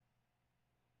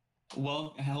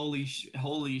Well, holy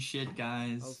shit, I'm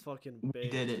guys. fucking We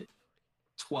baked. did it.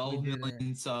 12 We did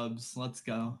million subs. Let's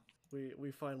go.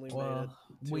 We finally made it Well,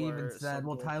 to we even our said, sub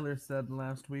well, goal. Tyler said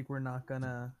last week we're not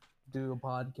gonna do a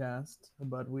podcast,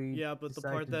 but we Yeah, but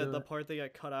decided to do the it. part that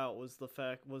got cut out was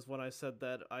when I said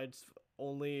that I'd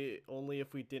only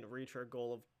if we didn't reach our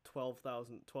goal of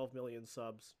 12 million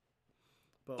subs.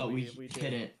 But we did.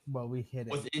 hit it Well, we hit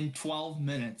it. within 12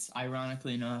 minutes,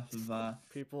 ironically enough, of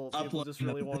People just uploading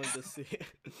really them. wanted to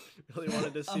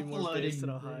see more based in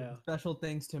Uploading. Ohio. Special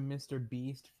thanks to Mr.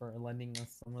 Beast for lending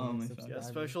us some Oh of my his God. Yeah, subscribers.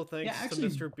 special thanks Yeah, actually-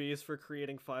 to Mr. Beast for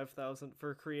creating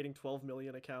 12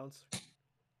 million accounts.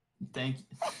 Thank you.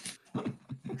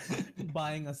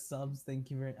 Buying us subs,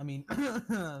 thank you very. I mean,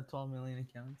 12 million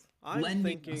accounts.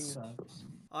 Lending us subs.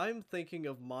 I'm thinking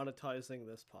of monetizing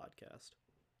this podcast.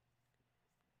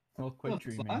 Well, quit What the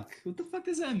dreaming. fuck? What the fuck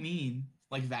does that mean?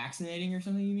 Like vaccinating or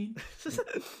something, you mean? Is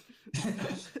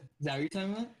that what you're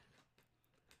talking about?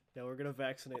 Yeah, we're gonna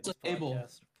vaccinate So, this Abel,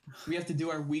 podcast. we have to do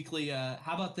our weekly, how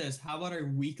about this? How about our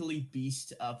weekly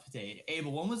Beast update?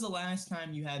 Abel, when was the last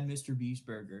time you had Mr. Beast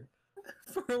Burger?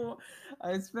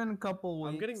 It's been a couple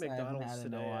weeks. I'm getting I haven't McDonald's had it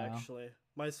in a today, while. actually.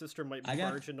 My sister might I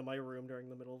got- barge into my room during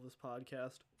the middle of this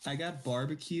podcast. I got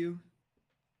barbecue.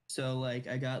 So, like,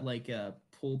 I got, like,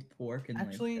 pulled pork and,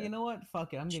 Actually, like... you know what?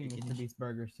 Fuck it. I'm getting chicken. Mr. Beast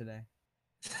burgers today.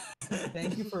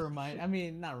 Thank you for reminding. I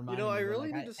mean, not reminding. I me, but, really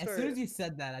like, need to As start- soon as you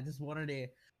said that, I just wanted to.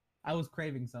 I was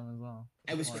craving some as well.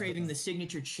 I was craving the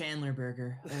signature Chandler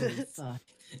burger. Holy fuck.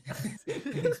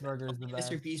 Beast burger is the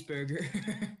best. Mr. Beast Burger.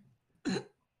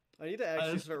 I need to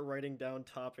actually start writing down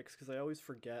topics because I always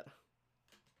forget.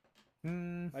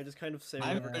 I just kind of say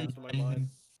I've whatever been comes to my mind.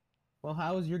 Well,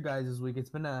 how was your guys' week? It's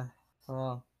been a.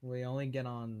 Well, we only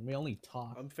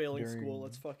talk. I'm failing during school.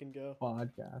 Let's fucking go.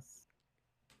 Podcast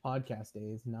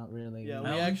days, not really. Yeah, I we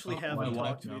only actually talk to haven't my talked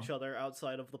wife to now. each other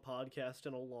outside of the podcast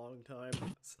in a long time.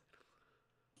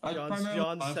 I John's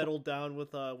primarily- settled down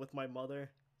with my mother.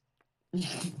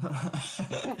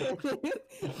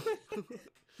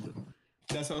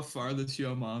 That's how far this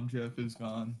your mom, Jeff, has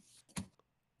gone.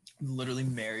 Literally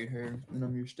married her, and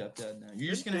I'm your stepdad now.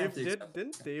 You're just gonna have to.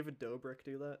 Didn't David Dobrik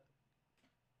do that?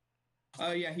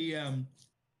 Oh yeah, he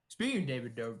Speaking of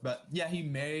David Dobrik, but yeah, he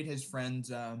married his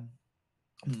friend's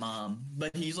mom,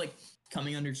 but he's like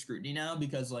coming under scrutiny now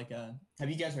because like have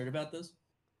you guys heard about this?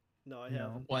 No, I No.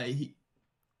 haven't. Why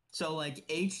so like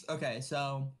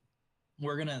so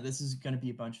this is gonna be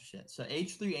a bunch of shit. So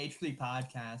H3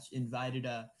 podcast invited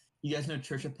you guys know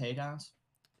Trisha Paytas?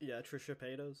 Yeah, Trisha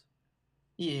Paytas.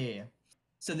 Yeah.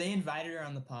 So they invited her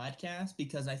on the podcast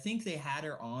because I think they had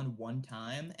her on one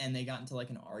time and they got into like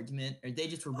an argument or they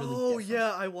just were really Oh different.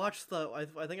 yeah, I watched I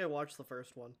think I watched the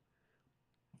first one.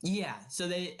 Yeah. So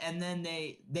they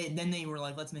were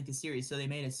like, let's make a series. So they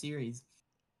made a series.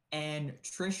 And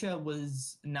Trisha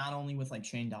was not only with like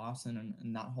Shane Dawson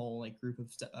and that whole like group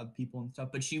of people and stuff,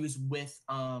 but she was with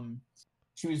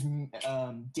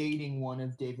dating one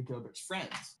of David Dobrik's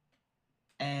friends.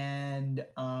 And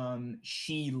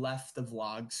she left the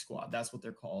Vlog Squad. That's what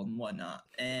they're called and whatnot.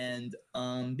 And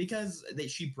because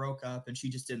she broke up and she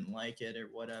just didn't like it or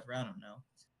whatever. I don't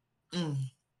know.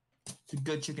 It's a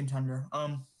good chicken tender.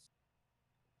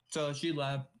 So she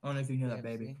left. I don't know if you know that,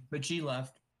 baby. But she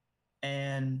left.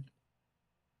 And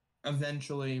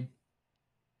eventually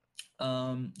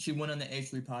she went on the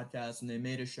H3 podcast and they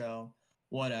made a show.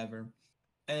 Whatever.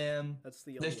 And That's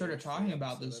the they started only talking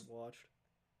about episode this. I've watched.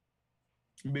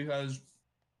 Because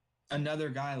another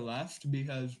guy left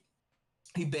because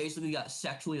he basically got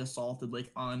sexually assaulted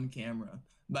like on camera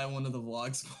by one of the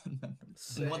Vlog Squad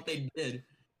members. And what they did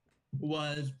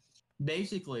was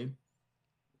basically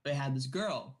they had this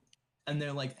girl and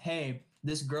they're like, hey,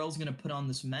 this girl's gonna put on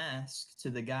this mask to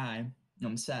the guy.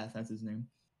 Seth, that's his name.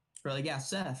 They're like, yeah,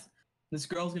 Seth, this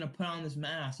girl's gonna put on this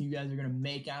mask. You guys are gonna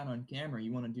make out on camera.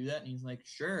 You wanna do that? And he's like,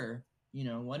 sure,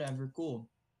 whatever, cool.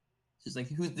 She's like,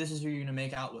 this is who you're gonna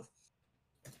make out with.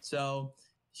 So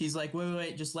she's like,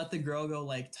 wait, just let the girl go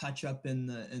like touch up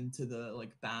into the like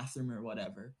bathroom or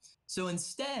whatever. So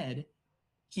instead,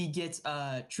 he gets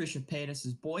Trisha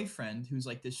Paytas' boyfriend, who's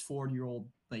like this 40-year-old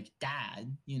like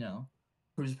dad,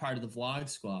 who's part of the Vlog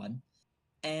Squad,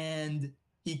 and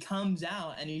he comes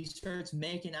out and he starts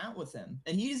making out with him,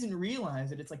 and he doesn't realize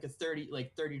that it's like a 30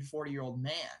 to 40-year-old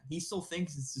man. He still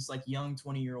thinks it's just like young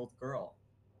 20-year-old girl.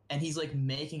 And he's like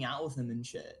making out with him and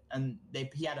shit. And they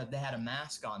had a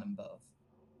mask on them both.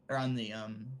 Or on the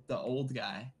old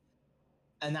guy.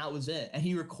 And that was it. And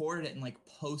he recorded it and like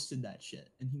posted that shit.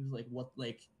 And he was like, what,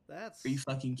 like, That's are you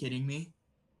fucking kidding me?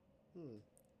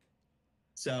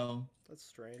 So that's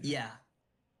strange. yeah.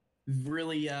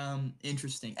 really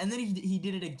interesting. And then he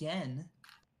did it again.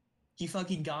 He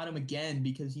fucking got him again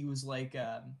because he was like,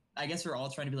 I guess they're all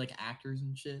trying to be like actors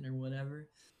and shit or whatever.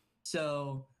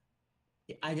 So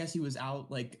I guess he was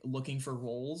out like looking for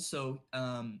roles. So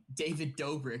David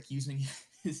Dobrik, using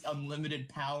his unlimited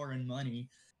power and money,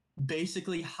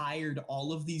 basically hired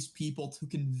all of these people to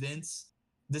convince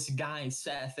this guy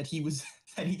Seth that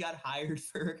he got hired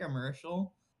for a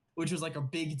commercial, which was like a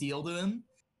big deal to him.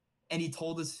 And he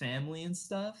told his family and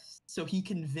stuff. So he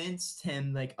convinced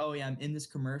him like, oh yeah, I'm in this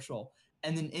commercial.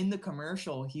 And then in the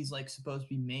commercial, he's like supposed to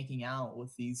be making out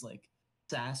with these like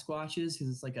Sasquatches because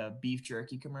it's like a beef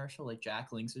jerky commercial, like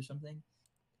Jack Links or something.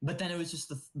 But then it was just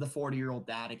the 40-year-old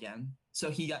dad again.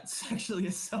 So he got sexually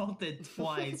assaulted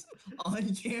twice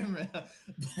on camera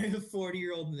by the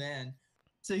 40-year-old man.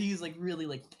 So he's like really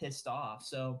like pissed off.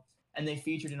 So, and they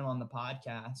featured him on the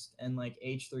podcast, and like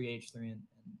H3 and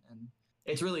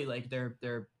it's really like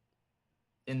they're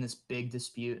in this big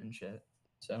dispute and shit.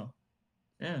 So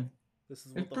yeah, This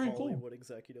is what the Hollywood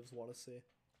executives want to see.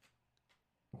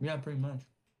 Yeah, pretty much.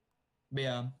 But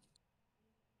yeah,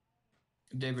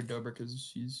 David Dobrik is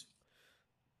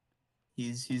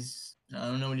he's I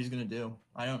don't know what he's gonna do.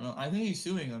 I don't know. I think he's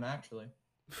suing them actually.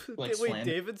 Like Wait,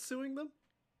 slander. David's suing them?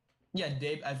 Yeah,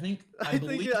 Dave. I think I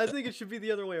think it should be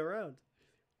the other way around.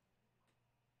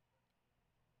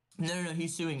 No,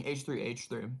 he's suing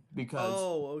H3 because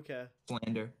okay.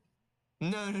 slander.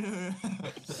 No.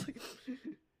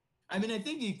 I mean, I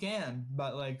think he can,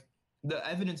 but like the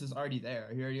evidence is already there.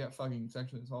 He already got fucking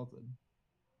sexually assaulted.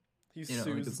 He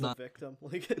sues the victim.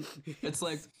 Like it's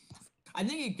like I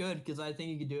think he could because I think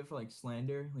he could do it for like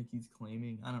slander, like he's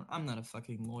claiming. I'm not a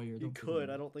fucking lawyer. He could.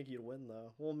 I don't think he'd win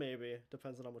though. Well, maybe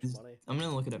depends on how much money. I'm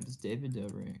gonna look it up. It's David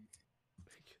Dobrik.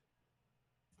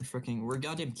 We're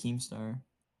goddamn Keemstar.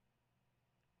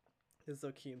 Is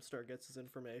though Keemstar gets his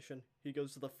information. He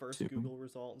goes to the first Google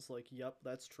result and is like, "Yep,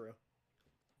 that's true."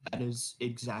 That is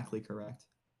exactly correct.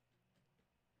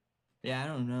 Yeah, I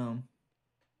don't know.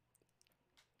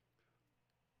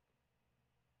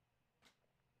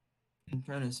 I'm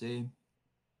trying to see.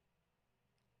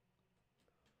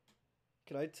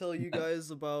 Can I tell you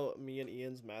guys about me and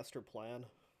Ian's master plan?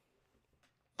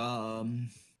 No.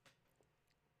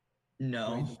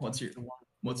 What's the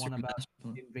one about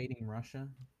invading Russia?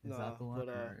 Is that the one,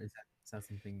 or is that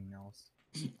something else?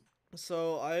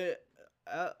 So I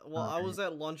was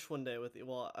at lunch one day with.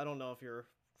 Well, I don't know if you're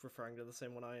referring to the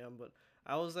same one I am, but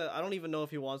I don't even know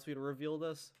if he wants me to reveal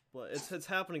this, but it's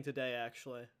happening today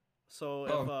actually.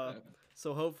 So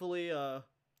so hopefully this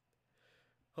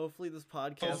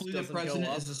podcast hopefully doesn't the president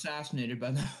go up. is assassinated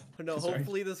by the. No,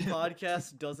 hopefully this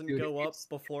podcast doesn't go up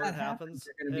before it happens.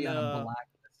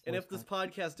 And if this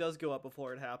podcast does go up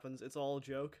before it happens, it's all a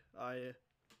joke.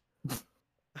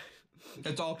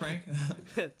 It's all a prank.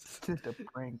 It's just a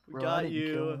prank. Bro. Got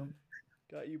you,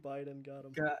 Biden. Got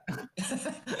him.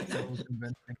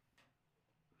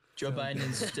 Joe Biden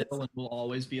is still and will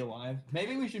always be alive.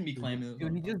 Maybe we shouldn't be claiming.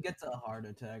 Dude, he just gets a heart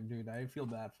attack, dude. I feel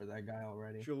bad for that guy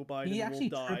already. Joe Biden will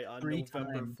die on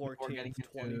November 14th,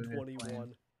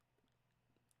 2021.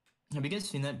 Have you guys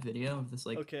seen that video of this?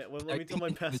 Like, okay, well, let me tell my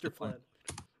master plan.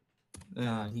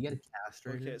 He get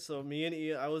castrated. Okay, so me and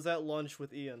Ian, I was at lunch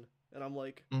with Ian, and I'm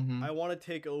like, I want to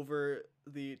take over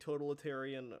the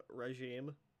totalitarian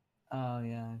regime. Oh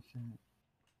yeah. Sure.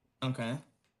 Okay.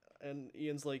 And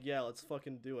Ian's like, yeah, let's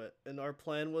fucking do it. And our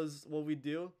plan was, what we'd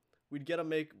do, we'd get a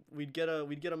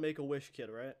Make-A-Wish kid,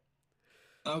 right?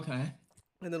 Okay.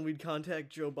 And then we'd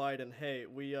contact Joe Biden. Hey,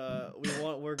 we're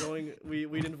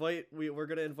gonna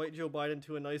invite Joe Biden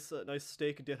to a nice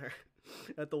steak dinner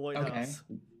at the White House.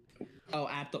 Oh,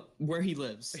 where he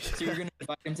lives. So you're gonna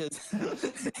invite him to.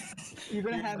 You're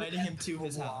inviting him to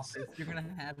his house. You're gonna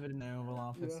have it in the Oval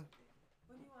Office. Yeah.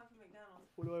 What do you want from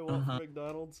McDonald's? What do I want from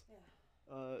McDonald's? Yeah.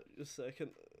 Just a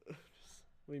second. Let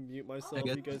me mute myself.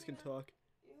 You guys can talk.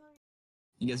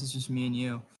 I guess it's just me and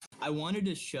you. I wanted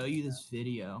to show you this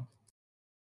video.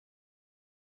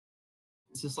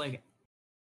 It's just like,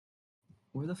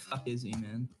 where the fuck is he,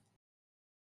 man?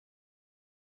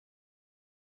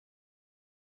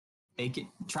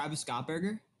 Travis Scott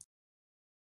Burger?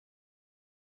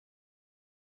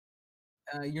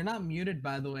 You're not muted,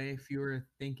 by the way, if you were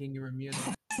thinking you were muted.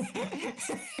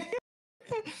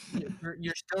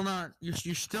 You're still not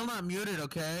muted,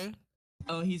 okay?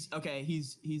 Oh, he's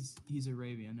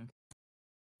Arabian.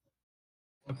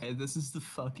 Okay, this is the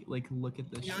fuck. Like, look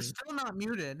at this. You're still not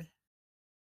muted.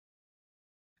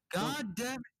 God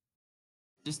damn it!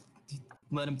 Just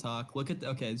let him talk. Look at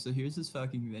okay. So here's this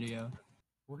fucking video.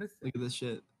 What is? Look at this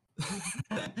shit.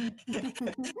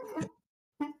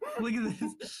 Look at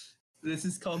this. This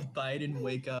is called Biden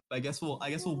Wake Up. I guess we'll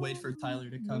wait for Tyler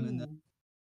to come and then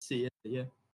see it. Yeah.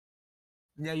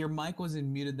 Yeah, your mic wasn't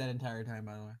muted that entire time,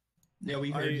 by the way. Yeah, we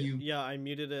heard you. Yeah, I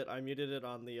muted it. I muted it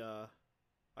on the.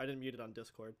 I didn't mute it on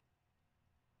Discord.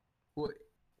 What?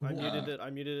 I muted it. I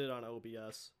muted it on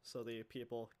OBS, so the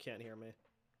people can't hear me.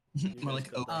 More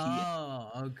like guys go OP.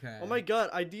 Oh, okay. Oh my god!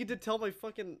 I need to tell my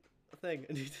fucking thing.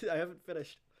 I haven't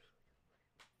finished.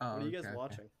 Oh, What are you guys okay, okay.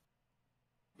 watching?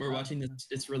 We're watching this.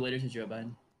 It's related to Joe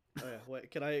Biden. Oh yeah.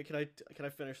 Wait. Can I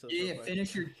finish this? Yeah, real quick?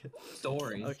 finish your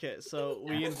story. Okay, so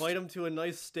we invite him to a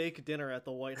nice steak dinner at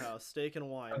the White House, steak and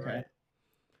wine, Okay. right?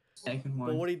 Second But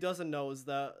one. what he doesn't know is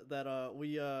that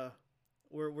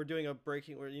we're doing a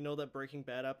that Breaking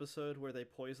Bad episode where they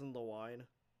poison the wine,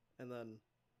 and then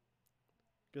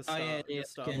Gustavo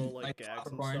like gags Clockwork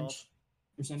himself. Orange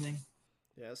or something.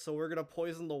 Yeah, so we're gonna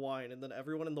poison the wine, and then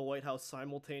everyone in the White House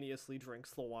simultaneously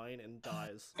drinks the wine and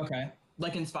dies. Okay.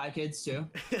 Like in Spy Kids too.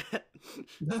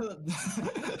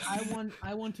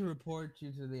 I want to report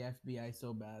you to the FBI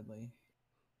so badly.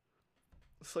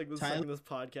 It's like the second this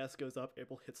podcast goes up,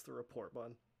 April hits the report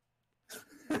button.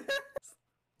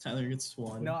 Tyler gets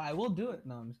swatted. No, I will do it.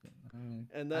 No, I'm just kidding.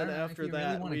 And then after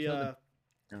that,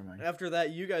 Never mind. after that,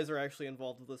 you guys are actually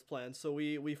involved with this plan. So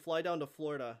we fly down to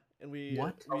Florida and we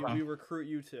recruit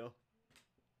you two.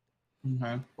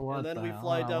 Okay. And then we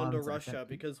fly down to Russia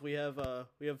because we have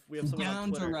someone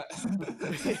on Twitter.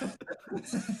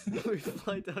 We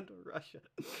fly down to Russia.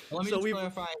 Let me So just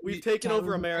clarify. We've taken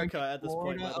over America at this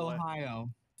point. Florida, By the way. Ohio.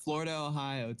 Florida,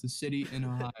 Ohio. It's a city in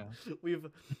Ohio. We've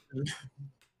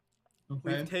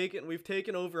Okay. we've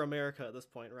taken over America at this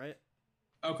point, right?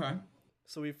 Okay.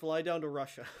 So we fly down to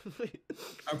Russia.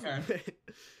 Okay.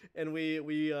 And we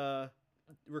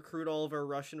recruit all of our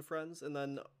Russian friends, and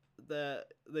then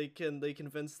they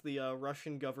convince the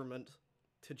Russian government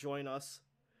to join us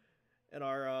in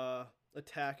our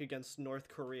attack against North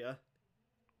Korea.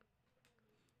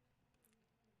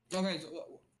 Okay.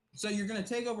 So you're gonna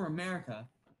take over America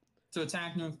to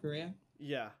attack North Korea?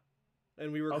 Yeah.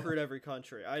 And we recruit every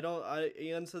country.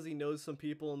 Ian says he knows some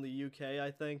people in the UK,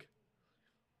 I think.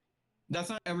 That's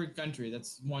not every country.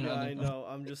 That's one Yeah, other. I know.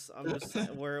 I'm just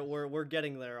saying, we're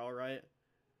getting there, all right?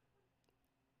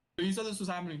 But you said this was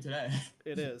happening today.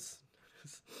 It is.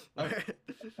 Okay.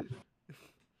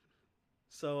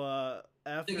 So Is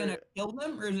after it gonna kill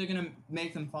them or is it gonna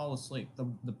make them fall asleep?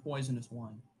 The poisonous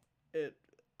wine.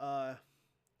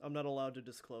 I'm not allowed to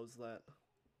disclose that.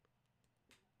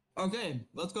 Okay,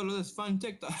 let's go to this fun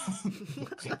TikTok.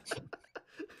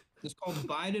 It's called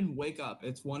Biden Wake Up.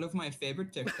 It's one of my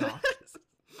favorite TikToks.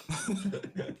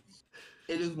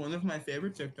 It is one of my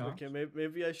favorite TikToks. Okay,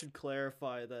 maybe I should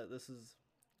clarify that this is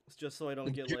it's just so I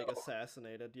don't get like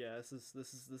assassinated. Yeah, this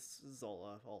is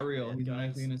all Real. bad, He's not guys.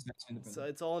 actually gonna assassinate the So president.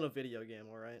 it's all in a video game,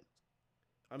 all right?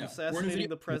 I'm No, we're in a assassinating video-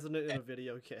 the president in a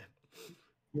video game.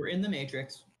 We're in the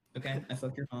Matrix. Okay, I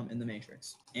fucked your mom in the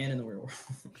Matrix and in the real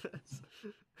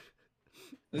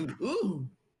world. Ooh.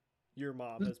 Your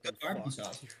mom This has is been good barbecue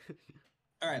fucked. sauce.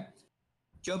 All right,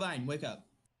 Joe Biden, wake up.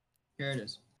 Here it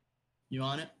is. You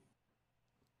on it?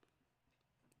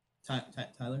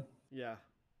 Tyler? Yeah.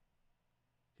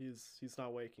 He's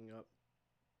not waking up.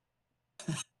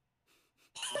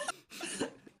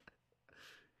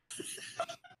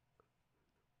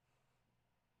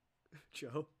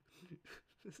 Joe.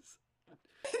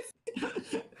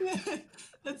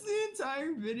 That's the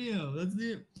entire video. That's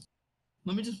the.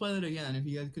 Let me just play that again if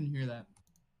you guys couldn't hear that.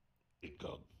 Wake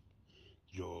up.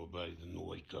 Joe Biden,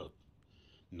 wake up.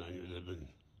 9/11.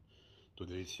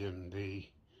 Today's same day.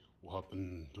 What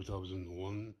happened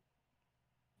 2001?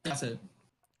 That's it.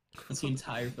 That's the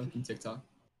entire fucking TikTok.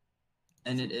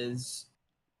 And it is.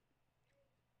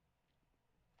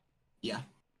 Yeah.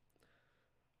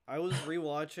 I was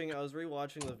rewatching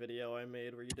the video I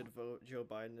made where you did vote Joe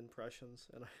Biden impressions,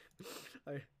 and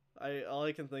I all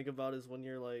I can think about is when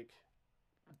you're like,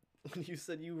 when you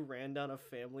said you ran down a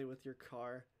family with your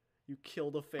car, you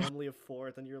killed a family of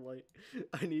 4, then you're like,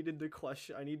 I needed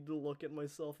to look at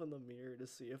myself in the mirror to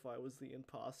see if I was the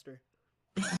imposter.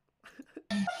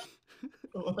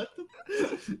 What?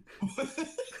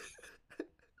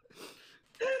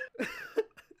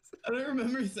 I don't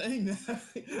remember saying that.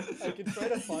 I could try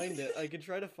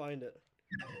to find it.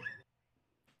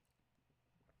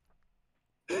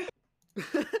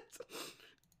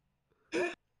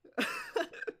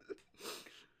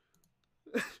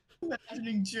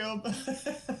 Imagining Joe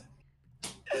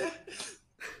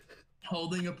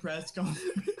holding a press conference.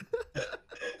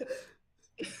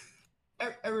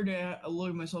 Every day I look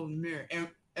at myself in the mirror.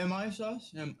 Am I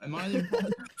sus? Am I the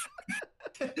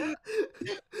imposter?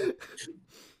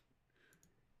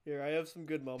 Here, I have some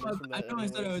good moments from I that. know I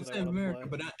said I would anyways that say wanna America,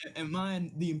 play. but am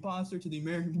I the imposter to the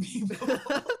American people?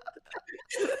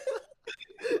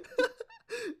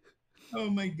 Oh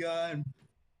my god.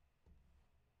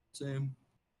 Same.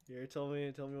 Here, tell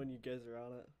me when you guys are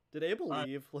on it. Did Abel Alright.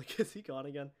 leave? Like, is he gone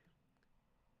again?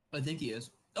 I think he is.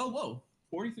 Oh, whoa.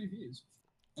 43 views.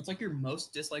 That's like your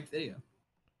most disliked video.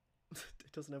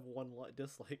 It doesn't have one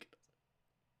dislike.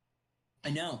 I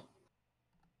know.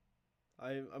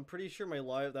 I'm pretty sure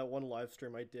that one live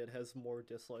stream I did has more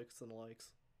dislikes than likes.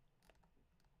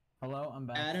 Hello, I'm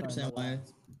back. Adam Sorry about that.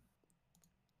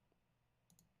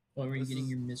 Why were you This getting is-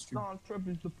 your mystery? Donald Trump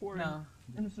is deporting No.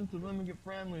 innocent of immigrant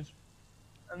families,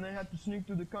 and they have to sneak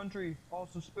through the country, all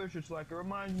suspicious. Like, it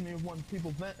reminds me of when people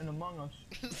vent in Among Us.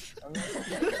 And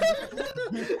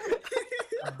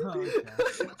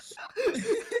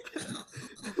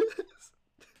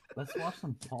Let's watch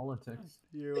some politics.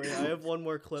 Here, wait, I have one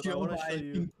more clip. I Joe want to show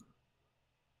you. Biden.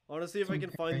 I want to see if I can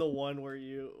find the one where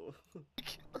you.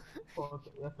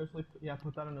 officially, yeah,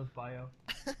 put that in his bio.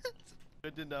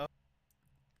 Good to know.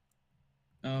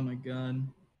 Oh my god.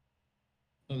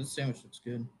 Oh, this sandwich looks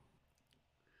good.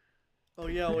 Oh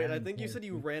yeah, wait. I Yeah, think you said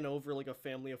you yeah. ran over like a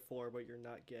family of 4, but you're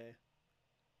not gay.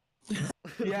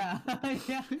 Yeah,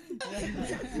 yeah.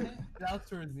 That was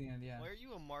towards the end, yeah. Why are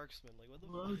you a marksman? Like, what the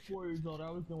When I was fuck? 4 years old, I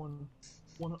was going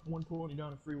 120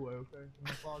 down a freeway, okay? And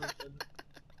my father said,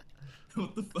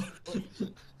 What the fuck?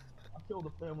 I killed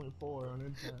a family of 4 on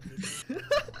impact.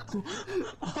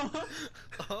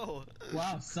 Oh.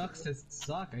 Wow, sucks to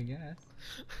suck, I guess.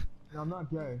 No, I'm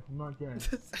not gay. I'm not gay.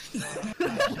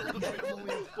 I'm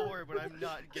only 4, but I'm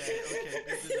not gay. Okay,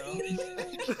 good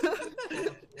to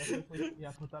know.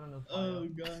 Yeah, put that in his bio. Oh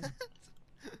god.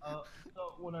 So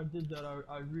when I did that,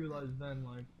 I realized then,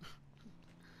 like,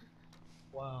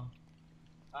 wow,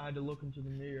 I had to look into the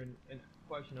mirror and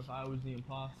question if I was the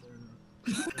imposter.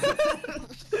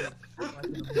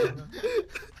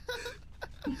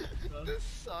 This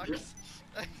sucks.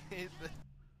 I hate this.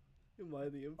 Am I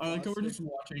the I like how we're imposter? just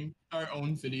watching our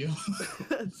own video.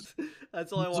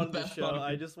 That's all I It's the wanted to best show. part of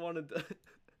I it. just wanted to.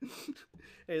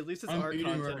 Hey, at least it's I'm our eating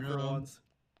content right for now. once.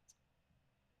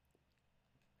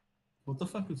 What the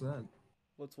fuck is that?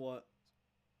 What's what?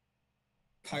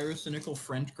 Pyrocynical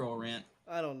French girl rant.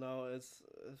 I don't know. It's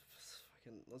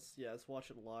fucking. Let's watch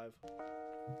it live.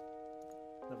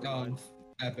 Never mind.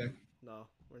 Epic. No,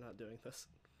 we're not doing this.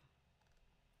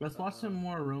 Let's watch some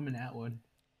more Roman Atwood.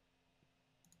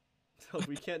 So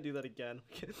we can't do that again.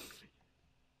 It's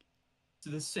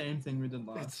the same thing we did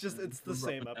last. It's the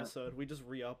same episode. We just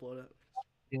re-upload it.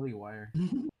 Daily Wire.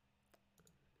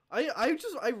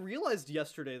 I realized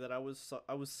yesterday that I was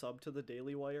subbed to the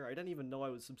Daily Wire. I didn't even know I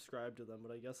was subscribed to them,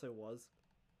 but I guess I was.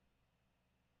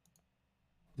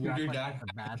 You Your act like dad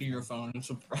that's a bad hacked your thing. phone and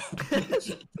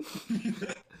surprised.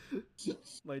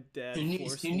 My dad. He needs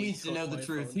forcefully to took know the my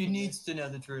truth. phone He from me. needs to know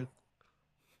the truth.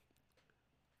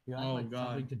 You act Oh, like God.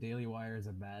 something to Daily Wire is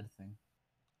a bad thing.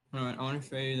 Alright, I want to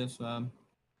show you this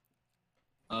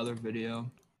other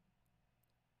video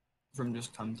from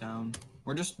just Come Town.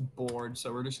 We're just bored,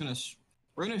 so we're just gonna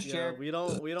Yeah, share. we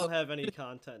don't have any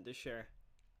content to share.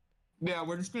 Yeah,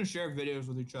 we're just gonna share videos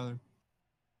with each other.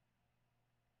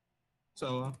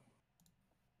 So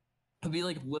I'll be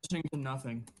like listening to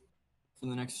nothing for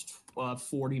the next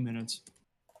 40 minutes.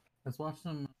 Let's watch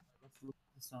some. Let's look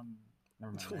at some.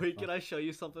 Never mind. Wait, can I show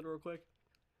you something real quick?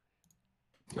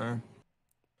 Sure.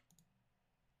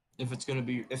 If it's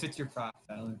your craft,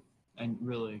 Tyler, and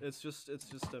really, It's just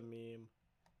a meme.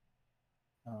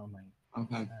 Oh my.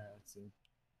 okay. Alright, let's see.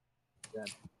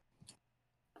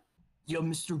 Yo,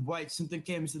 Mr. White, something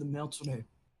came into the mail today.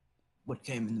 What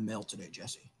came in the mail today,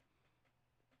 Jesse?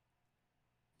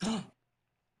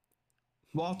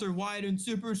 Walter White and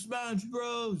Super Smash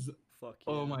Bros. Fuck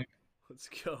yeah. Oh my! Let's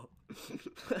go.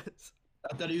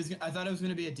 I thought it was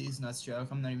gonna be a D's nuts joke.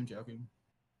 I'm not even joking.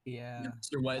 Yeah.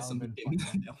 Mr. White, that something would've came in been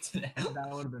the mail today. That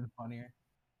would have been funnier.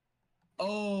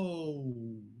 Oh.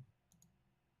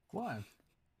 What?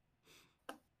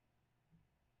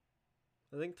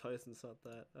 I think Tyson said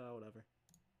that. Oh, whatever.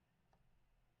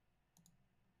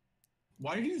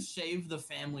 Why did you save the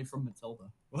family from Matilda?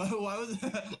 Why was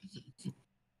that?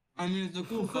 I mean, it's a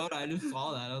cool photo. I just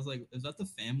saw that. I was like, is that the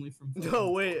family from? No,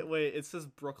 wait. It says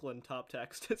Brooklyn top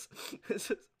text. It's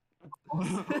just...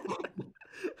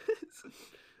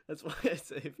 That's why I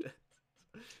saved it.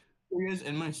 Are you guys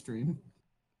in my stream?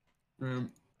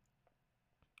 I'm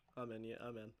in. Yeah,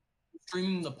 I'm in.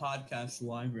 Streaming the podcast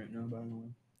live right now, by the way.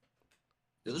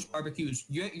 Yo, this barbecue is.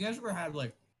 You guys ever had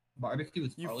like barbecue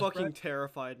with You garlic fucking bread?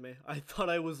 terrified me. I thought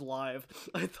I was live.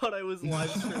 I thought I was live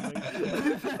streaming.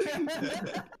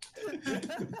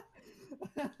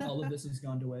 All of this has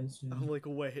gone to waste. I'm like,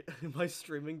 wait, am I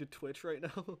streaming to Twitch right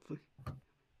now?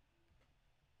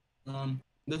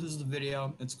 This is the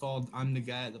video. It's called "I'm the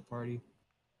Guy at the Party."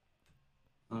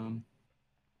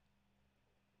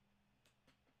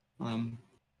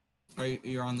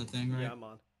 You're on the thing, right? Yeah, I'm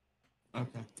on.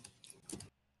 Okay.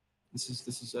 This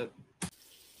is it.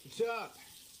 What's up?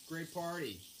 Great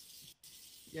party.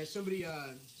 Yeah, somebody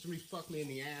fucked me in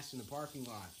the ass in the parking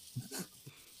lot.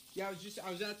 Yeah, I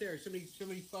was out there. Somebody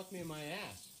fucked me in my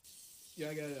ass. Yeah,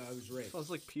 I was raped. Sounds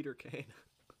like Peter Kane.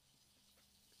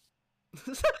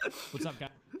 What's up, guys?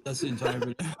 That's the entire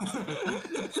video.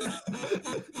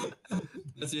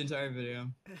 That's the entire video.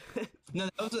 No,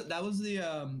 that was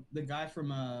the guy from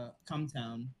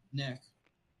Cumtown, Nick.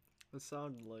 It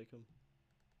sounded like him.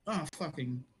 Oh,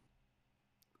 fucking.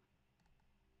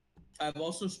 I've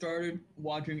also started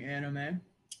watching anime.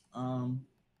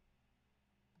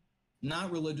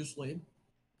 Not religiously.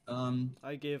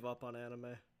 I gave up on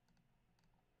anime.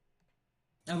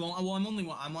 I'm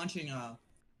watching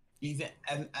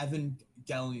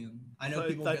Evangelion. I know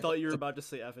people. I thought you were about to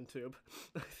say Evan Tube.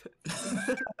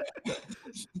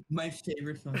 My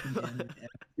favorite fucking anime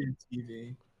ever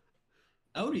TV.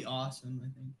 That would be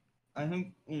awesome. I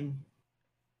think.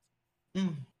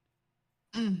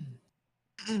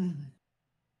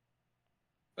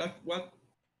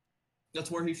 That's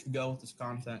where he should go with this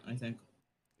content. I think.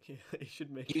 Yeah, he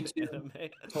should make YouTube, an anime.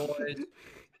 Toys,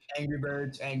 Angry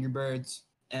Birds,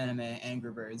 anime,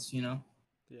 Angry Birds. You know.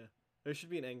 Yeah, there should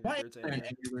be an Angry Why Birds is there an anime.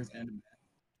 Angry Birds anime?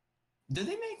 Did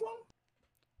they make one?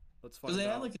 Let's find Because they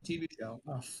out. had like a TV show.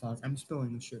 Oh fuck! I'm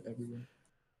spilling this shit everywhere.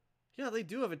 Yeah, they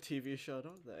do have a TV show,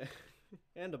 don't they?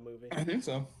 And a movie. I think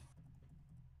so.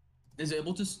 Is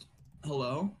Able just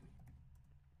hello?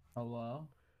 Hello?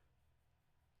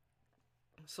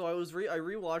 So I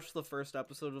rewatched the first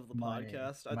episode of the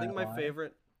podcast. I think my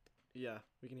favorite. Yeah,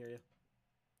 we can hear you.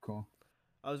 Cool.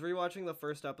 I was rewatching the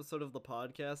first episode of the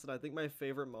podcast, and I think my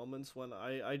favorite moments when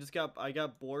I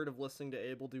got bored of listening to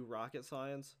Abel do rocket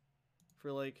science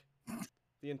for like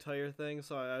the entire thing,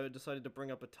 so I decided to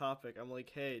bring up a topic. I'm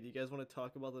like, hey, do you guys want to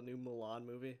talk about the new Mulan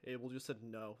movie? Abel just said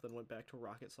no, then went back to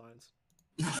rocket science.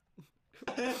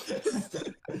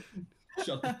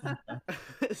 Shut the fuck up.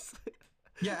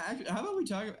 Yeah, actually, how about we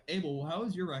talk about Abel? How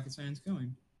is your rocket science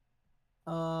going?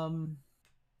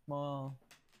 Well,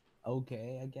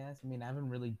 okay, I guess. I mean, I haven't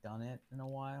really done it in a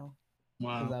while.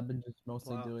 Wow. Because I've been just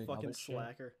mostly Wow, doing fucking other shit.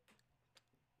 slacker.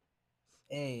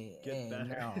 Hey, better.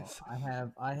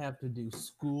 no. I have to do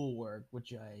schoolwork,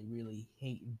 which I really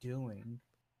hate doing.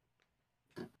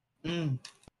 Mm.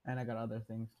 And I got other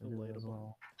things to do as Relatable.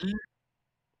 well.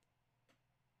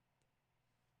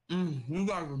 You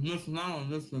guys are missing out on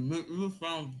this one. This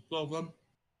sounds so good.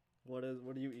 What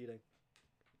are you eating?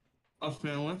 A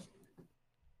sandwich?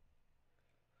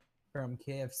 From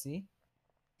KFC,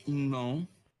 No.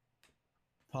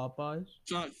 Popeyes.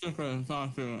 It's not chicken, it's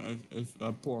not chicken, it's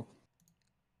pork.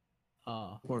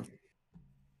 Pork.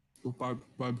 With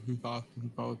barbecue sauce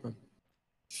and garlic.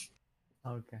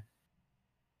 Okay.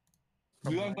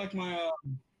 Do you guys like my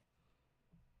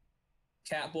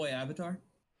Catboy avatar?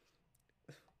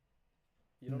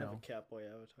 You don't have No. a Catboy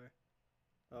avatar.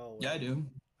 Oh Yeah, I wait, do.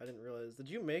 I didn't realize. Did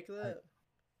you make that?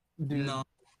 Dude, No,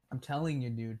 I'm telling you,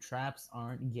 dude, traps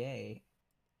aren't gay.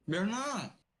 they're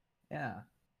not. Yeah.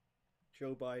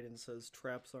 Joe Biden says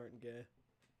traps aren't gay.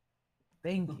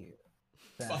 Thank you.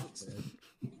 Fuck. Bastard.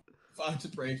 Fox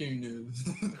breaking news.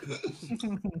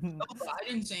 No,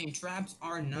 Biden saying traps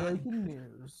are not. Breaking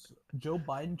news. Joe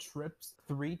Biden trips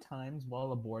 3 times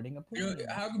while aborting a You know, plane.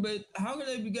 how could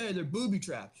they be gay? They're booby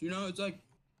traps. You know, it's like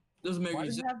doesn't make Why any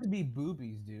does sense. it have to be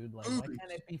boobies, dude? Like, why Boobies.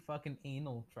 can't it be fucking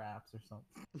anal traps or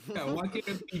something? Yeah, why can't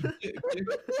it be?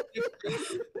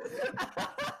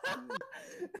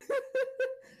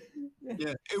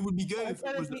 Yeah, it would be gay Why if it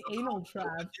can't was. it be anal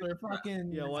traps or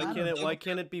fucking? Yeah, I why don't can't it? know. Why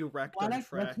can't it be rectum Why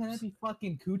traps? can't it be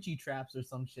fucking coochie traps or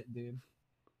some shit, dude?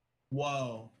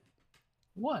 Whoa.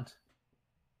 What?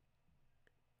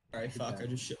 Alright, fuck. I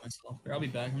just shit myself. I'll be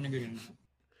back. I'm gonna go get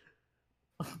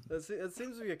That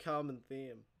seems to be a common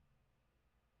theme.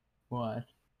 What?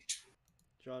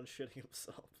 John shitting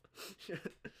himself. I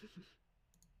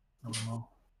don't know.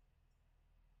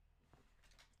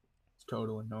 It's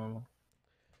totally normal.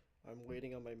 I'm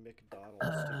waiting on my McDonald's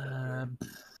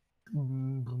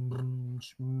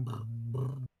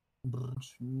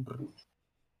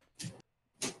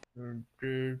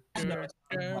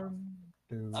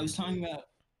to I was talking about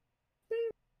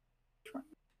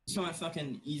some of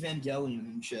fucking Evangelion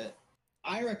and shit.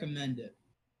 I recommend it.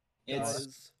 get here. It's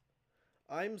Guys,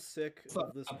 I'm sick of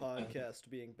Fuck. this podcast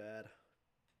being bad.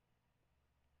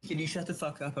 Can you shut the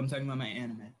fuck up? I'm talking about my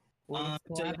anime. Well, let's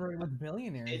so yeah, collaborate with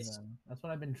billionaires it's- then. That's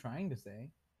what I've been trying to say.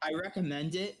 I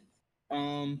recommend it.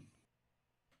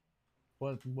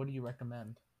 What do you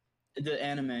recommend? The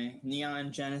anime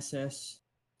Neon Genesis,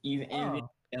 Oh.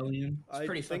 Alien. It's I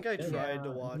pretty think fucking I good. tried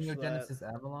to watch Neo that. Genesis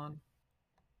Avalon.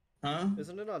 Huh?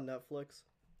 Isn't it on Netflix?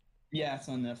 Yeah, it's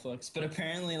on Netflix. But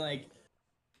apparently, like,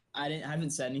 I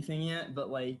haven't said anything yet. But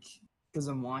like, because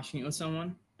I'm watching it with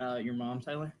someone, your mom,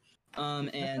 Tyler. That's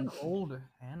And an old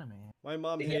anime. My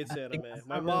mom Yeah, hates I think anime. that's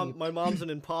My not mom, really- my mom's an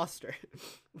imposter.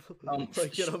 Like,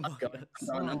 get shut him up,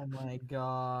 on Oh my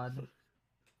god.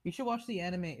 You should watch the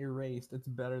anime Erased. It's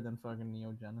better than fucking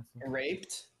Neo Genesis.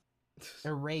 raped.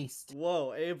 Erased.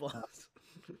 Whoa, Abel.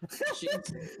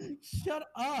 Shut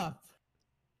up.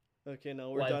 Okay,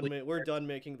 no, we're Lively. done. We're done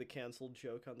making the canceled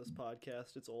joke on this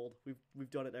podcast. It's old.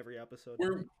 We've done it every episode.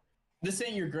 This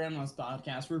ain't your grandma's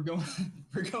podcast. We're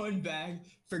going back.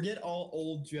 Forget all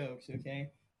old jokes, okay?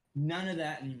 None of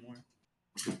that anymore.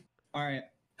 All right.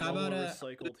 How No about more a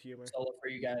recycled humor? solo for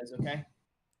you guys, okay?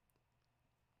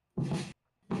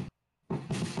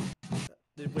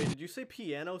 Wait, did you say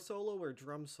piano solo or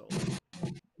drum solo? That's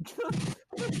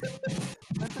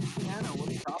a piano. What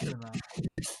are you talking about?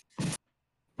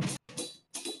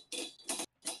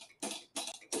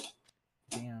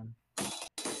 Damn.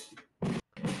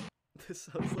 This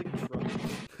sounds like drum.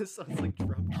 This sounds like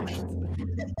drum kit.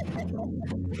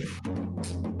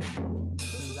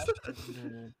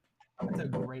 That's a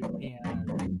great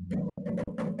piano.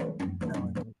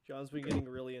 John's been getting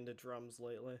really into drums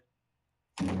lately.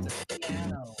 It's a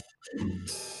piano. There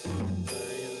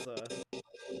he is,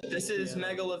 This is Yeah.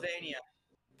 Megalovania.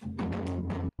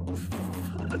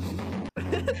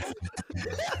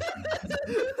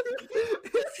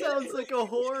 It sounds like a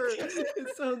horror.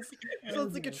 It sounds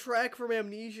like a track from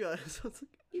Amnesia. It sounds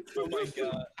like... Oh my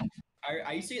god.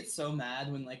 I used to get so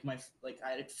mad when like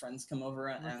I had friends come over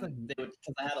and That's like- they would,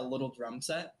 because I had a little drum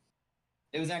set.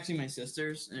 It was actually my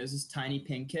sister's and it was this tiny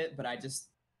pink kit, but I just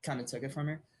kind of took it from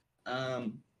her.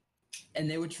 And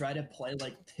they would try to play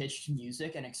like pitched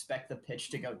music and expect the pitch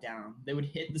to go down. They would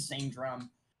hit the same drum,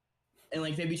 and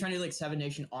like they'd be trying to do, like 7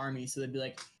 Nation Army, so they'd be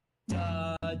like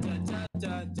da da da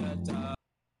da da da,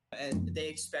 and they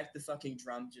expect the fucking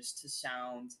drum just to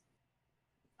sound.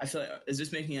 I feel like, is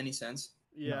this making any sense?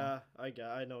 Yeah,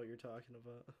 I know what you're talking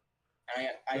about. I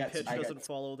The got pitch I got- doesn't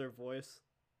follow their voice.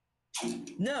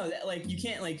 No, that, like you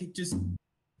can't like just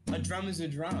a drum is a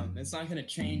drum. It's not gonna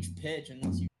change pitch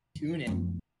unless you tune it.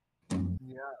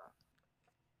 Yeah.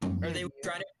 Or they would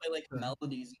try to play like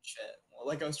melodies and shit. Well,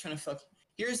 like I was trying to fuck.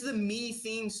 Here's the me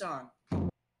theme song.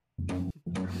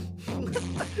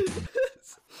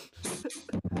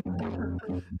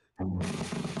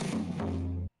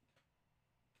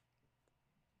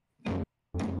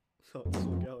 So it's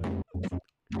still going.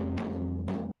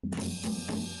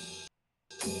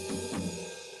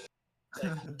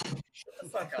 Shut the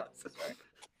fuck up. Sorry.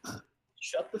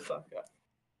 Shut the fuck up.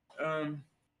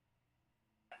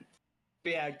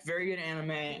 But yeah, very good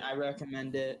anime. I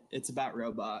recommend it. It's about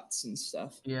robots and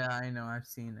stuff. Yeah, I know. I've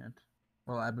seen it.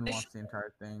 Well, I've been watching the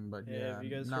entire thing, but Hey, yeah, have you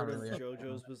guys not heard really. of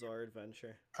JoJo's Bizarre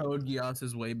Adventure? Code Geass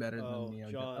is way better Oh, than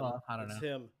Neo Genesis. John, Oh, I don't it's know.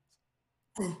 him.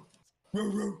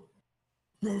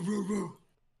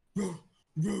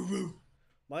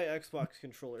 My Xbox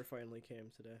controller finally came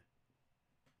today.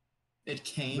 It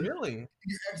came. Really?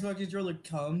 Your Xbox controller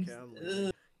comes. Come.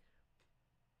 Ugh.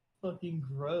 Fucking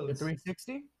The gross.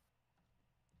 360?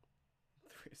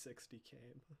 360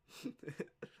 came.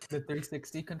 The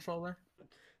 360 controller?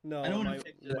 No, I don't wanna my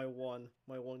fix it.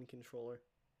 my one controller.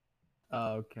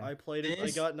 Oh, okay. I played it.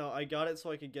 This- I got it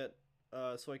so I could get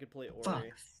so I could play Fuck,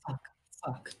 Ori.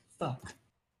 fuck.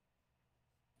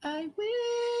 I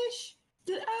wish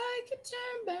that I could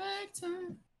turn back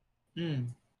time.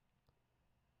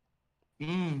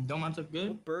 Don't that look good?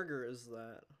 What burger is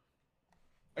that?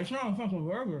 It's not a fucking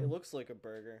burger. It looks like a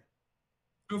burger.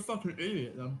 You're a fucking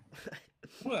idiot, though.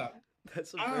 What?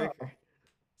 That's a Ah. burger.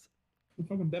 You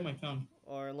fucking bit my tongue.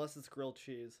 Or unless it's grilled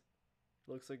cheese.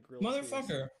 Looks like grilled cheese.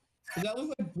 Motherfucker. Does that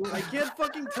look like I can't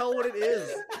fucking tell what it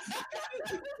is.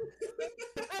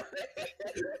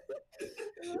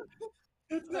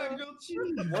 It's not grilled cheese.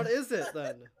 What is it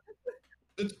then?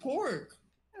 It's pork.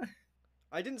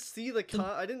 I didn't see I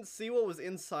didn't see what was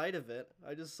inside of it.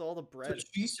 I just saw the That's bread. what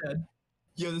she said.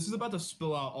 Yo, this is about to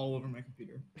spill out all over my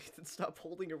computer. Ethan, stop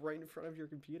holding it right in front of your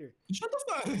computer. Shut the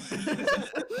fuck.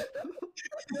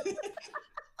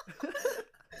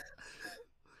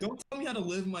 Don't tell me how to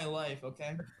live my life,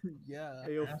 okay? Yeah.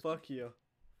 Hey yo, fuck you.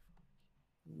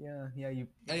 Yeah, you.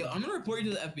 Hey, I'm gonna report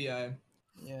you to the FBI.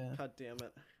 Yeah. God damn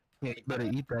it. Yeah, you better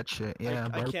eat that shit. Yeah,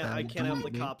 I can't have the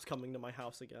dude. cops coming to my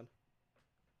house again.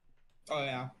 Oh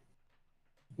yeah.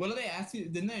 What do they ask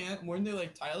you? Weren't they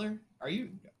like, Tyler? Are you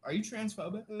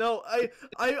transphobic? No,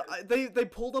 they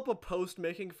pulled up a post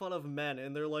making fun of men,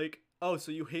 and they're like, "Oh,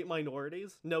 so you hate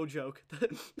minorities?" No joke.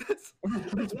 That's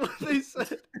what they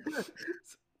said.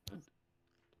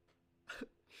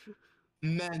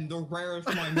 Men, the rarest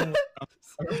minority.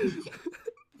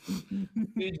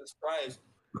 Jesus Christ.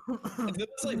 If it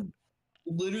was like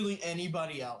literally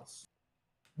anybody else,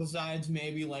 besides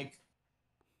maybe like,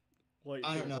 White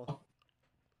I don't people. know.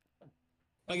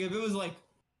 Like if it was like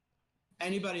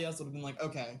anybody else would have been like,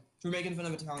 okay, we're making fun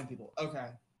of Italian people. Okay,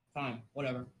 fine,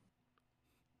 whatever.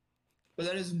 But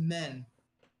that is men.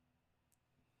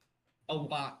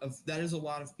 That is a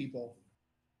lot of people.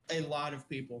 A lot of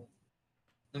people.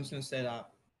 I'm just gonna say that.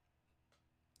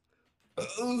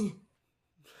 Look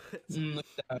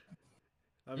at that.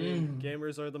 I mean,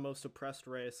 gamers are the most oppressed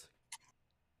race.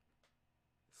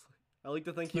 I like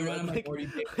to think You're I not a like minority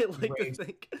to race.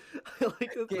 think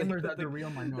Gamers that are the real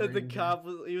that minority. the cop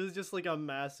was just like a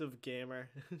massive gamer.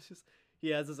 It's just he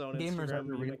has his own Gamers are Instagram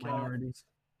the meme real account. minorities.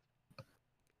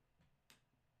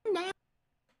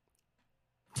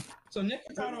 So Nick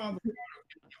was talking about the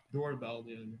doorbell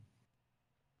the other day.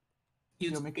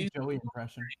 You'll make a Joey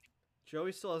impression.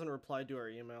 Joey still hasn't replied to our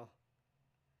email.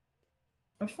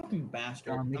 A fucking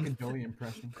bastard. John, make a Joey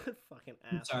impression. That fucking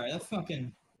I'm ass. sorry, that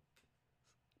fucking.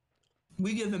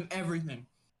 We give him everything,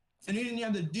 and he didn't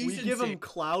have the We decency. give him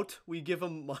clout. We give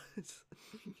him.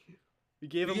 We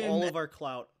gave him all of our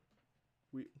clout.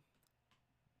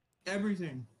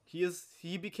 everything.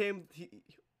 He became.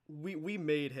 We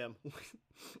made him.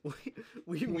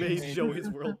 we made Joey's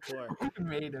World Tour. We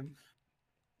made him.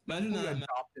 Imagine We that.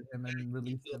 adopted him and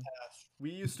released him.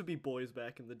 We used to be boys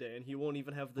back in the day, and he won't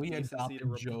even have the We decency to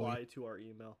adopted reply Joey. to our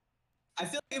email. I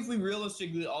feel like if we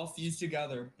realistically all fused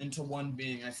together into one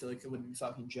being, I feel like it would be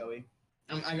fucking Joey.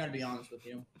 I gotta be honest with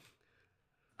you.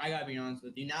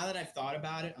 Now that I've thought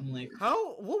about it, I'm like,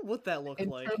 What would that look In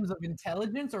like? terms of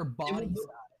intelligence or body would-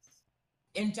 size?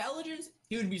 intelligence,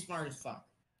 he would be smart as fuck.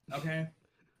 Okay?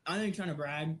 I ain't trying to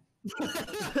brag. So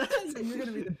you're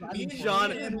gonna be the body boy.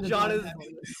 John- You're gonna be the John body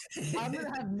is- boy. I'm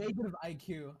gonna have negative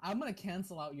IQ. I'm gonna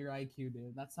cancel out your IQ,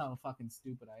 dude. That's how fucking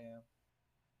stupid I am.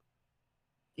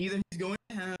 Either he's going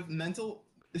to have mental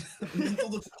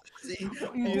deficiency. He's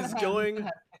going- to have schizophrenia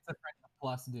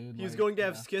plus, dude. He's like, going to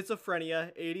have yeah.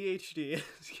 schizophrenia, ADHD.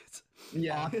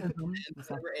 Yeah. Autism.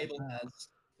 Whatever Abel has.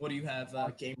 What do you have,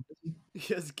 game?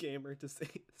 He has gamer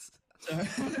disease.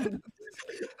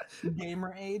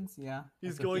 Gamer AIDS, yeah.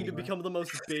 He's that's a going to thing, become the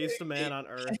most based man on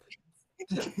earth.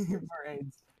 right? Gamer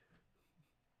AIDS.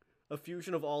 A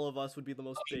fusion of all of us would be the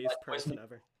most based person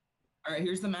ever. Alright,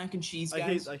 here's the mac and cheese, I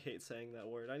guys. hate saying that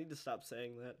word. I need to stop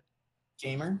saying that.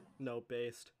 Gamer. No,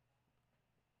 based.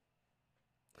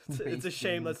 It's a Based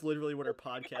shame gamer. that's literally what our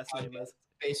podcast name is.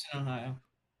 Based in Ohio.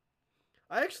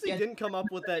 I actually Yeah. didn't come up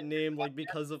with that name like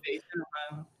because of Based in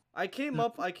Ohio. I came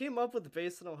up with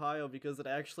based in Ohio because I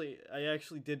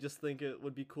actually did just think it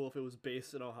would be cool if it was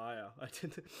based in Ohio.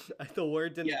 The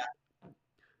word didn't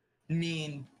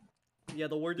Mean. Yeah,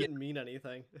 the word didn't mean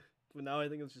anything. But now I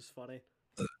think it's just funny.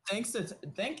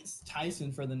 Thanks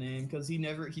Tyson for the name, because he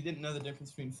didn't know the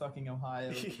difference between fucking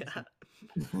Ohio.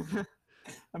 Yeah.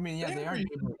 I mean, yeah, they are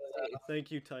neighborhoods. Thank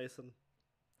you, Tyson.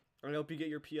 I hope you get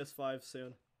your PS5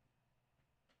 soon.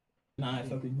 Nah, I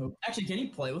fucking hope. Actually, can he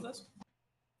play with us?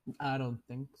 I don't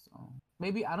think so.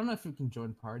 Maybe I don't know if you can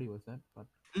join party with it, but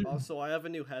Also, I have a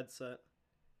new headset.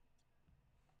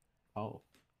 oh,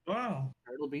 Wow.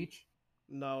 Turtle Beach.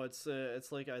 No, it's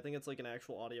like I think it's like an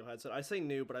actual audio headset. I say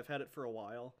new, but I've had it for a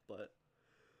while. But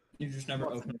You just never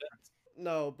What's the opened it. difference?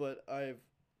 no, but I've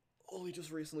only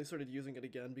just recently started using it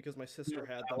again because my sister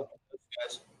had them.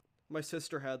 Guys. My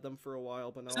sister had them for a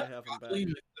while, but now I have them back. Broccoli,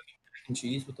 mac and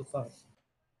cheese. What the fuck?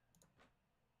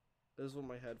 This is what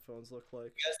my headphones look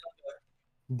like.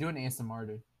 Do an ASMR,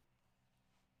 dude.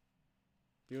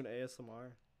 Doing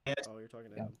ASMR. Yes. Oh, you're talking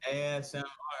to Yeah. him. ASMR.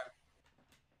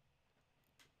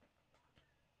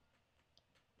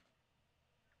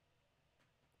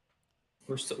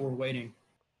 We're waiting.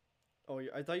 Oh,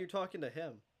 I thought you were talking to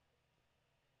him.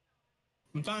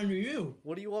 I'm talking to you.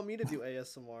 What do you want me to do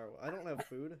ASMR? I don't have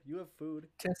food. You have food.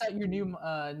 Test out your new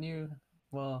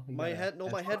Well, you My gotta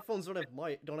test- headphones don't have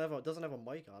mic. Doesn't have a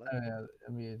mic on it. Yeah,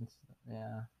 I mean,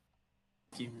 yeah.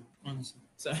 Fuck you, honestly.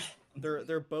 So,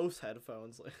 They're Bose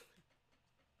headphones.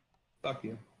 fuck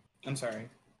you. I'm sorry,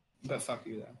 but fuck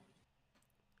you though.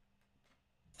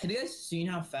 Have you guys seen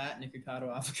how fat Nick Ricardo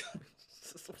Avocado?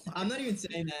 I'm not even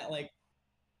saying that like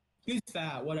He's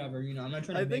fat, whatever. You know, I'm not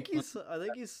trying to. I think make he's I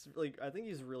think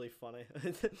he's really funny.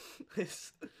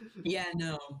 Yeah,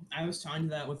 no. I was talking to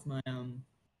that with my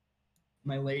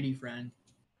my lady friend,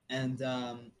 and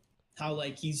how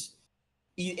like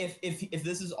if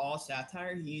this is all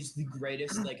satire, he's the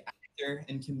greatest like actor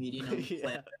and comedian on the Yeah.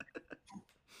 planet.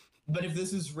 But if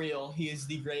this is real, he is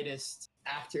the greatest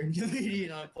actor and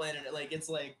comedian on the planet. Like it's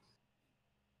like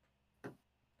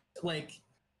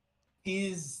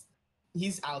he's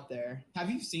out there. Have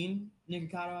you seen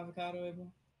Nikocado Avocado,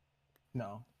 Abel?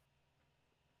 No.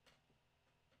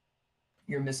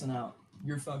 You're missing out.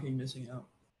 You're fucking missing out.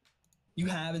 You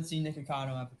haven't seen Nikocado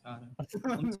Avocado.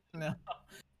 No. Let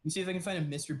me see if I can find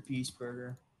a Mr. Beast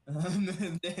burger.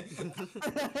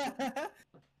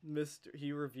 Mr.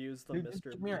 He reviews the Dude, Mr. just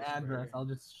give me your Beast address. burger. I'll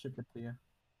just ship it to you.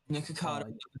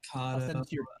 Nikocado I'll send Avocado. it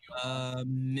to your.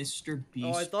 Mr. Beast.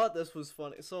 Oh, I thought this was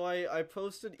funny. So I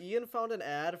posted. Ian found an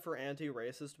ad for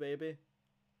Anti-Racist Baby,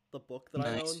 the book that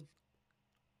I Nice. own.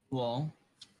 Well.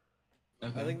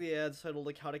 Okay. I think the ad's titled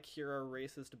like "How to Cure Our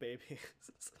Racist Babies."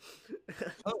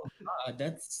 Oh God,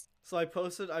 that's. So I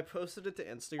posted it to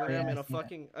Instagram, yeah, and I a see that.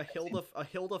 fucking a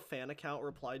Hilda fan account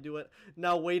replied to it.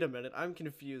 Now wait a minute, I'm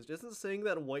confused. Isn't saying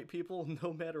that white people,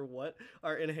 no matter what,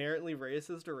 are inherently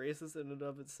racist or racist in and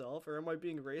of itself, or am I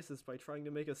being racist by trying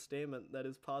to make a statement that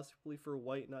is possibly for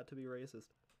white not to be racist?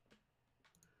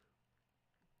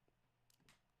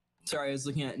 Sorry, I was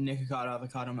looking at Nikocado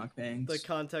Avocado mukbangs. The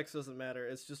context doesn't matter.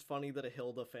 It's just funny that a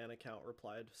Hilda fan account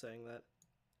replied saying that.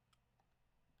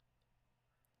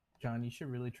 John, you should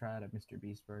really try it at Mr.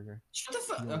 Beast Burger. Shut the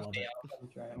fuck. You'll love Okay, it. I'll probably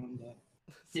try it one day.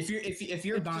 If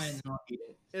you're It buying, just- then I'll eat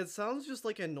it. It sounds just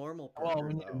like a normal Well, burger,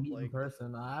 we need to though. meet in Like,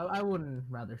 person. I wouldn't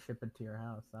rather ship it to your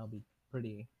house. That would be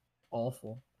pretty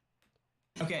awful.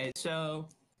 Okay, so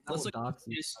let's look.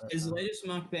 Doxy. His latest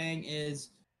mukbang is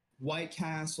White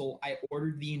Castle. I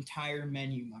ordered the entire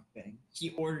menu mukbang.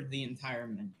 He ordered the entire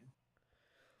menu.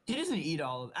 He doesn't eat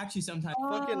all of it. Actually, sometimes.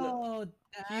 fucking- Oh,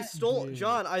 he that stole dude.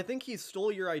 John. I think he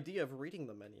stole your idea of reading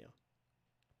the menu.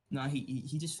 No, he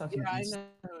just fucking Yeah, I eats. know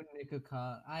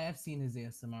Nikocado. I have seen his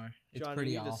ASMR. It's John,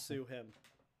 pretty you need awful. to sue him.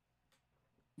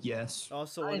 Yes.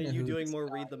 Also, I when know are you who doing this more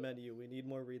guy read the menu? We need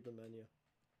more read the menu.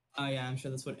 Oh yeah, I'm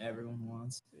sure that's what everyone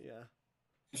wants. Yeah.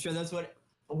 I'm sure that's what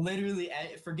literally.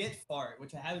 Forget fart,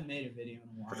 which I haven't made a video in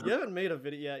a while. You haven't made a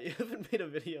video. Yeah, you haven't made a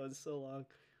video in so long.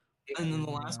 And then the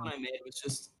last one I made was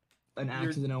just an Your,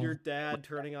 accidental. your dad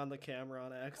turning on the camera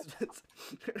on accident.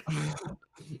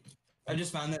 I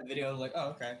just found that video. I was like, oh,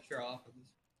 okay, sure, I'll offer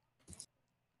this.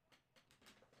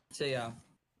 So yeah,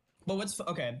 but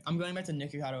okay? I'm going back to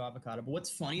Nikocado Avocado. But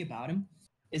what's funny about him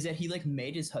is that he like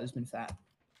made his husband fat.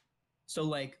 So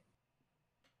like,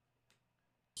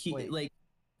 he Wait. like.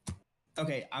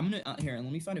 Okay, I'm gonna here.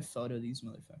 Let me find a photo of these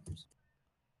motherfuckers.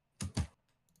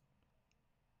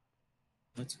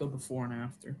 Let's go before and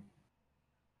after.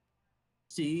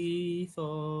 See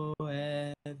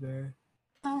forever.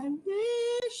 I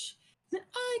wish that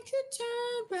I could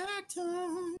turn back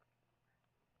time.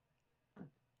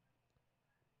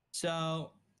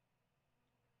 So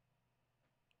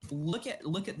look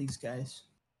at these guys.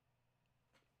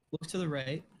 Look to the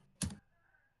right.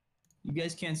 You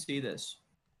guys can't see this,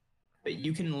 but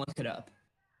you can look it up.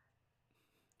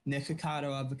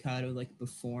 Nikocado Avocado, like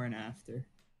before and after.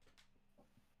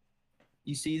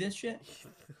 You see this shit?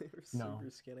 They were super No.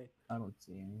 skinny. I don't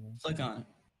see anything. Click on it.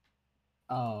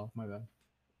 Oh, my bad.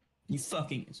 You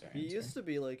fucking sorry. He used to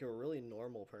be like a really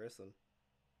normal person.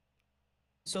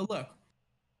 So look,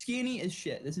 skinny as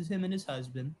shit. This is him and his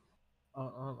husband.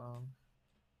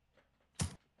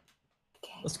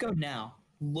 Let's go now.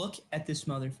 Look at this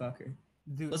motherfucker.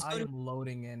 Dude, Let's I go to- am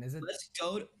loading in. Is it? Let's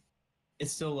go.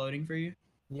 It's still loading for you.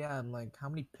 Yeah, like how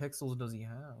many pixels does he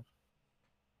have?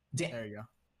 Damn. There you go.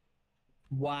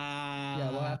 Wow.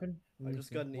 Yeah, what happened? I Let me just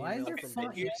see. got an Why is email your from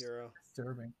font Big so Hero.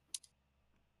 disturbing?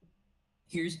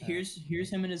 Here's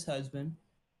him and his husband,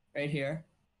 right here.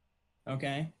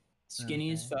 Okay.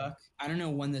 Skinny as Okay. fuck. I don't know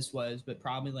when this was, but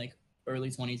probably like early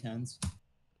 2010s.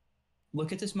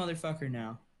 Look at this motherfucker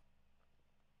now.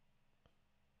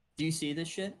 Do you see this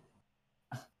shit?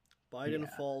 Biden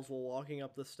Yeah. falls while walking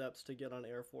up the steps to get on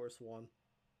Air Force One.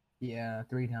 Yeah,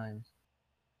 3 times.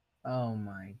 Oh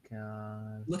my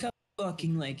god. Look how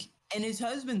fucking like, and his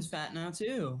husband's fat now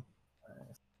too.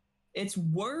 It's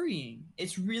worrying.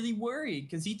 It's really worried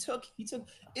because he took.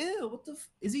 Ew, what the?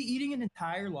 Is he eating an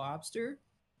entire lobster?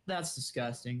 That's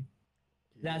disgusting.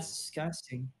 That's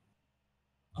disgusting.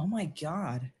 Oh my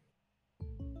god.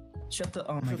 Shut the.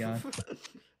 Oh my god.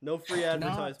 No free Not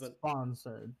advertisement.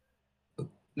 sponsored.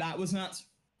 That was not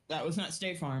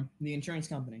State Farm, the insurance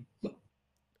company.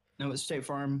 No, it's State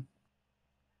Farm.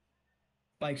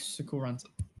 bikes to cool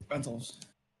rentals.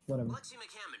 Whatever. Alexia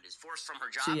McHammond is forced from her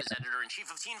job So, yeah. as editor-in-chief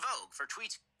of Teen Vogue for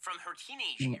tweets from her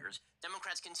teenage years.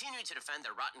 Democrats continue to defend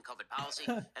their rotten COVID policy,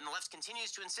 and the left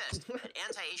continues to insist that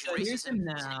anti-Asian So here's racism him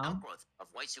is an now. outgrowth of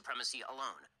white supremacy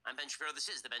alone. I'm Ben Shapiro. This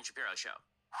is The Ben Shapiro Show.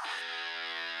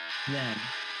 Then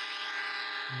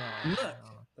No. Look.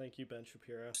 no. Thank you, Ben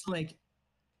Shapiro. it's like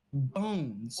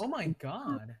bones, Oh my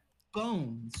god.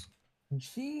 bones.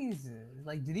 Jesus.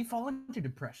 Like, did he fall into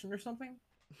depression or something?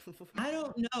 I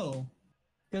don't know,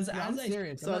 because Yeah, I'm as I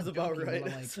serious. I'm Sounds not about joking, right.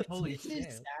 but, like, holy this is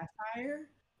shit. satire,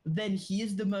 then he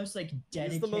is the most like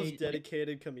dedicated. He's the most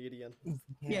dedicated comedian.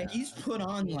 Yeah, he's put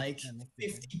on He's like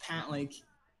dedicated. 50 pounds, like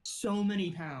so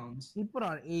many pounds. He put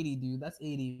on 80, dude. That's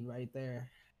 80 right there.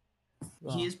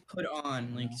 He is put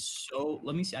on like so.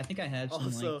 Let me see. I think I have some.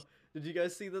 Also, like, did you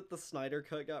guys see that the Snyder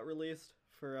Cut got released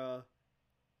for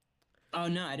oh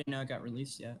no, I didn't know it got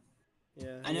released yet.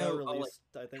 yeah, I it got know, released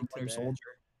I think Winter today. Soldier.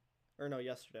 Or no,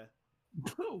 yesterday.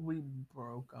 We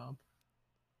broke up.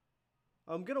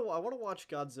 I want to watch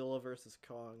Godzilla vs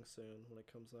Kong soon when it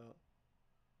comes out.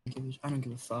 I don't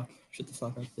give a fuck. Shut the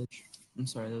fuck up, bitch. I'm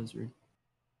sorry, that was rude.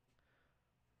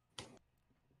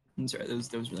 I'm sorry, that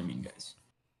was really mean, guys.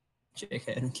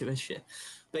 JK, I don't give a shit.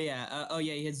 But yeah, oh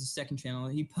yeah, he has a second channel.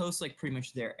 He posts like pretty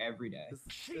much there every day.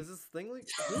 Is this thing like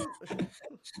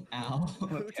Ow.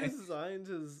 who Okay. designed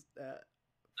his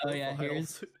Oh yeah,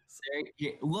 profiles?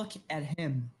 look at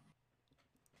him.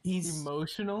 He's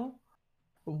Emotional?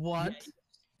 What?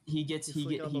 he gets He's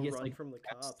like on he the gets run like from the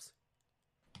cops.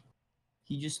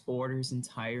 he just orders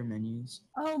entire menus.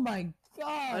 Oh my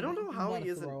god! I don't know I'm how about he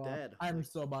to isn't throw up. dead. I'm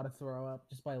so about to throw up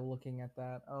just by looking at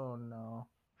that. Oh no.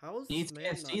 How is He this man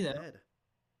needs KFC, not though. dead?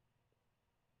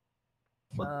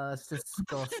 It's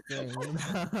disgusting.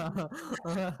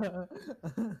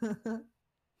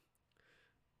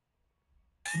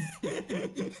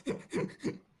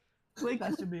 Like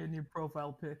That should be a new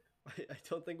profile pic. I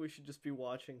don't think we should just be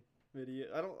watching video.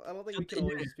 I don't think we can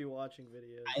always just be watching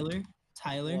videos.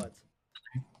 Tyler, What?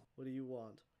 What do you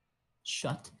want?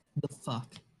 shut the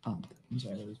fuck up. I'm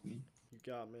sorry, that was mean. You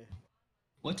got me.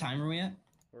 What time are we at?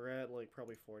 We're at like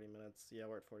probably 40 minutes. Yeah,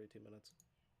 we're at 42 minutes.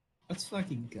 Let's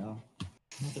fucking go.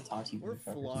 I have to talk to you. We're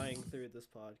motherfuckers. flying through this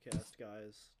podcast,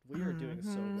 guys. We are doing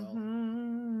so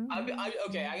well.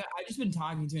 I just been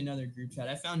talking to another group chat.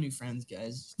 I found new friends,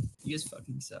 guys. You guys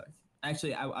fucking suck.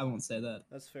 Actually, I won't say that.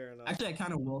 That's fair enough. Actually, I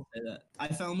kind of will say that. I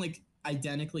found like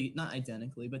not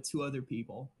identically, but two other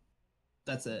people.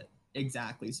 That's it.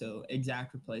 Exactly. So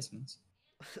exact replacements.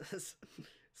 it's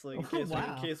like in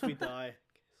Wow. case we die.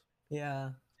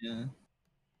 Yeah, Yeah.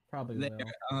 probably They're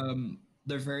will.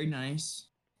 they're very nice.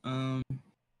 One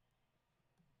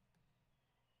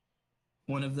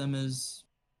of them is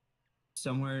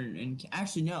somewhere in.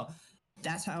 Actually, no.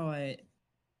 That's how I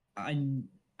think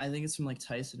it's from like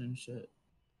Tyson and shit.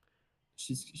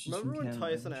 She's Remember from when Canada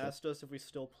and Tyson shit. asked us if we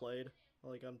still played,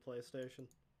 like on PlayStation?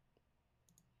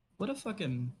 What a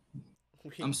fucking.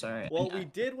 I'm sorry. Well, we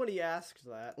did when he asked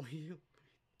that.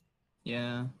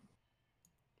 Yeah.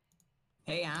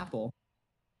 Hey, Apple.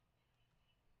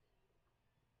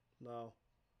 No.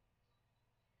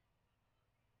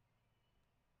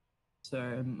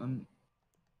 Sorry, I'm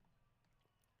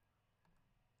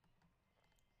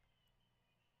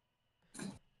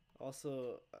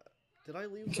Also, did I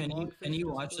leave? Can the you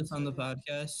Longfish watch Discord this on the server?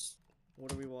 podcast,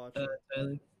 What are we watching?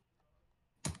 Tyler?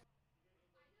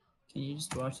 Can you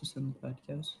just watch this on the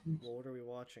podcast? please? Well, what are we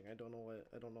watching? I don't know what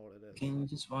it is. Can you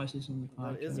just watch this on the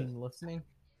podcast? What is it? Listening?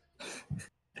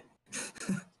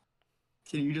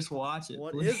 Can you just watch it?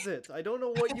 What please? is it? I don't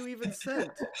know what you even sent.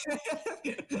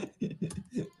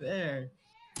 There.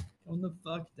 Calm the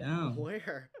fuck down.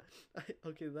 Where?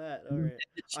 Okay, that. All right.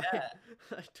 The chat.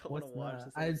 I don't What's want to watch that?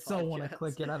 this. on I the so want to podcast.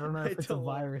 click it. I don't know I if it's a don't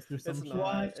wanna- virus or It's some shit. not.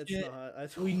 Watch It's it. not. I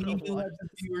don't We wanna need to watch let the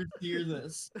viewers hear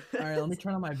this. All right, let me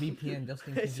turn on my VPN just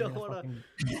in I case. don't wanna-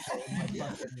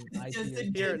 Just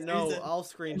in Here, case no, there's a- I'll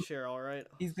screen share. All right.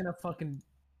 He's gonna fucking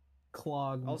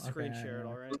clog. I'll screen okay, share it. yeah.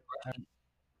 All right.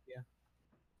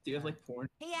 Do you have like porn?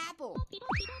 Hey, Apple.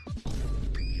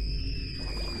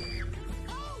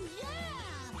 Oh, yeah!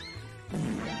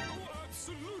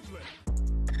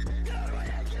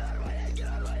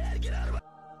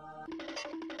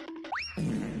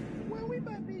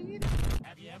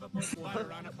 Have you ever put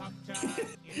butter on a pop tart?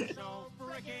 It's so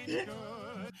freaking good.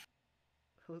 That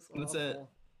was What's it? awful.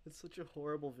 It's such a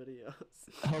horrible video.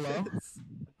 Hello?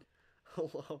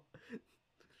 Hello.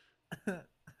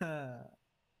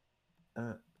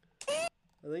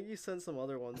 I think you sent some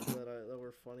other ones that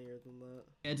were funnier than that.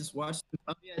 Yeah, just watch.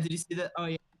 Oh yeah, did you see that? Oh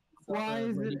yeah. Why is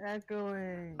it Lady-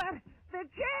 echoing? The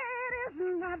jet is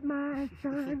not my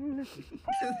son.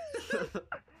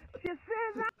 She says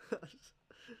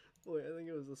Wait, I think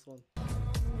it was this one.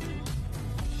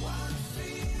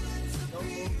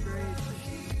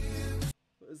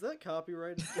 Is that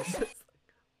copyrighted? Is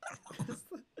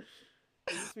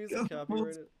this music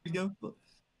copyrighted?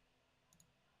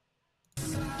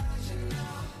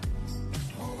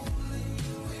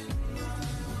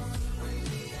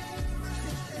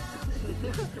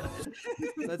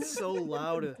 That's so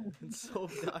loud. It's so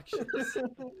obnoxious.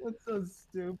 That's so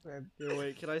stupid. Here,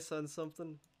 wait, can I send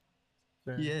something?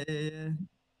 Sure. Yeah.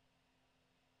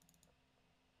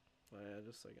 Oh, yeah,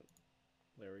 just a second.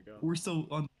 There we go. We're still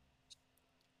on.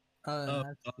 I've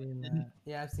seen that.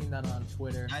 Yeah, I've seen that on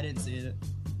Twitter. I didn't see it.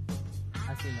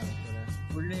 I've seen that on Twitter.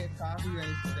 We're gonna get copyright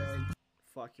today.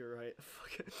 Fuck, you're right.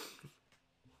 Fuck it.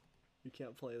 You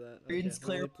can't play that. It's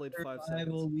Okay, I only clear. played 5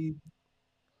 seconds.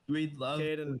 We'd love.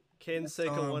 Caden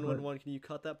Seiko song, 111. Can you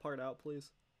cut that part out,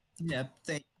 please? Yeah.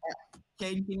 Thank.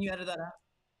 Caden, can you edit that out?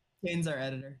 Caden's our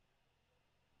editor.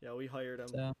 Yeah, we hired him.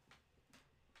 So.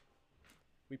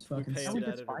 We fucking pay sick. him We to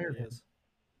just edit fired him. videos.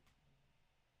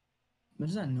 What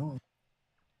does that noise?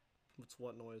 What's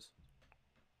what noise?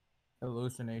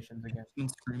 Hallucinations again. Been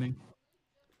screaming.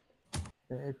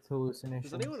 It's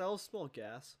hallucinations. Does anyone else smell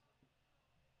gas?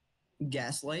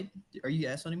 Gaslight? Are you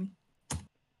gaslighting me?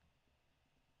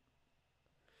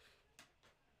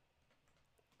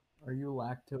 Are you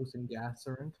lactose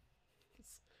intolerant?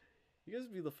 You guys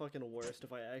would be the fucking worst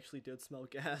if I actually did smell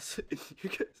gas. You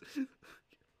guys...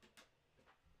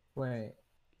 Wait,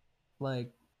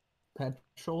 like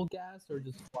petrol gas or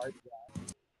just fart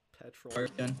gas? Petrol.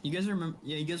 Fart gun. You guys remember?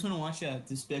 Yeah, you guys want to watch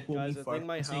Despicable Guys, Me I think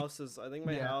my Fart?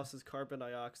 house is carbon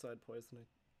dioxide poisoning.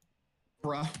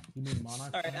 Bruh. You mean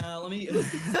monoxide? Alright, let me.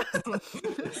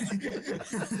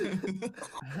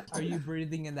 Are you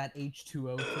breathing in that H2O too,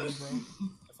 bro?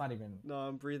 That's not even. No,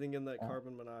 I'm breathing in that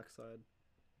carbon monoxide.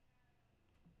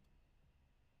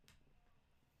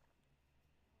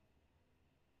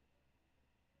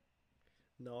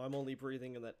 No, I'm only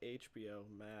breathing in that HBO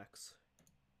Max.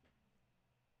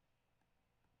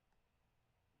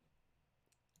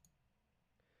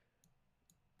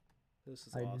 This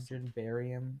is awesome. Hydrogen,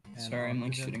 barium, and Sorry, I'm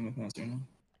like oxygen. shitting with pants right now.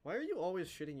 Why are you always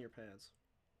shitting your pants?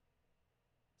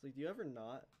 It's like, do you ever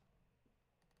not?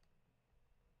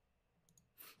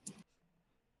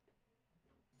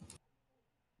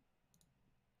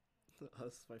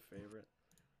 This is my favorite.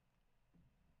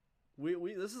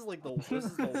 This is like the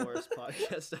worst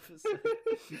podcast episode.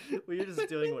 We're just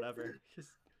doing whatever. Just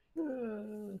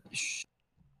Shh.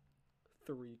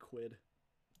 3 quid.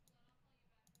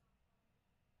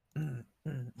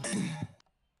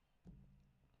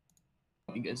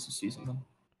 You guys to see something.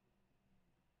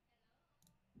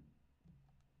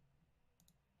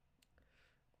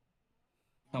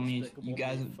 Tell me, Despicable you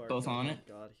guys Me are Fart both Gun. on Oh it?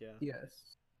 God, yeah.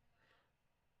 Yes.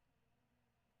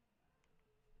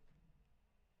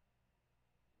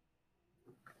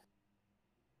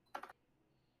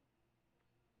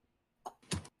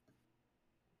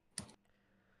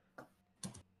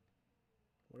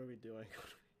 What are we doing?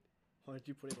 Why did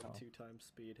you put it on Oh. 2 times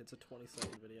speed? It's a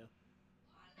 20-second video.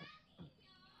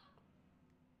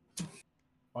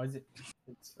 Why is it?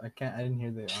 It's. I can't. I didn't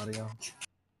hear the audio.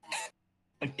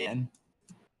 Again.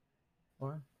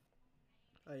 What?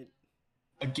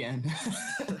 Again.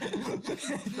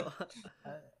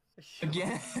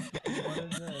 Again. What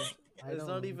is it? It's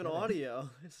not even audio.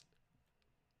 It's...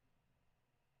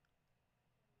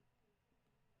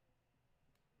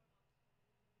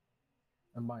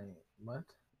 Am I what?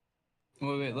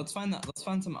 Wait, let's find that. Let's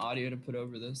find some audio to put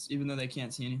over this, even though they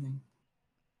can't see anything.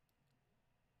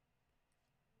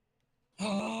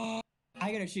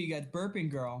 I gotta show you guys Burping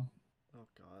Girl. Oh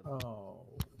God. Oh.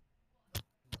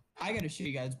 I gotta show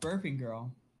you guys Burping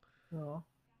Girl. Oh.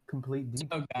 Complete deep.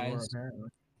 So guys, apparently.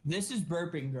 this is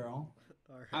Burping Girl.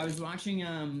 Alright. I was watching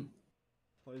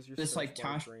Why is your this, search like,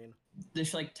 bar Tosh- green?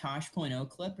 this like Tosh.0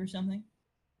 clip or something,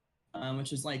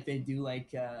 which is like they do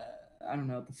like I don't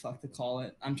know what the fuck to call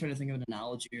it. I'm trying to think of an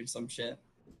analogy or some shit.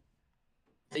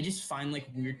 They just find like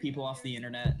weird people off the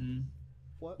internet and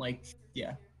What? like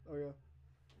yeah, Oh yeah.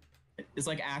 it's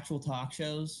like actual talk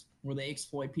shows where they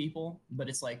exploit people, but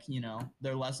it's like, you know,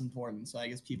 they're less important, so I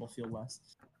guess people feel less.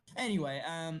 Anyway,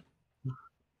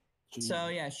 so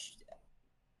yeah,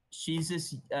 she's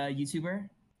this YouTuber,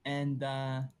 and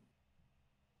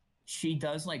she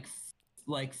does like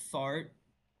fart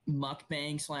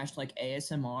mukbang / like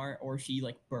ASMR, or she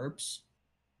like burps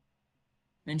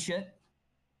and shit.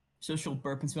 So she'll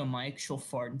burp into a mic, she'll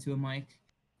fart into a mic.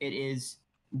 It is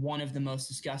one of the most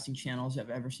disgusting channels I've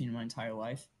ever seen in my entire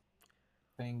life.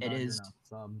 Thank It God is-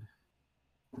 you're not subbed.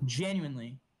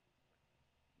 Genuinely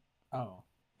Oh.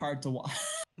 hard to watch.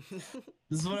 This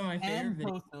is one of my favorite And videos.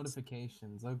 post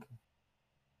notifications. Okay.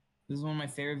 This is one of my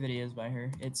favorite videos by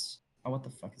her. It's what the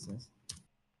fuck is this?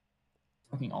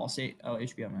 Fucking Allstate. Oh,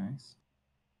 HBO Max.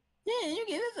 Yeah, you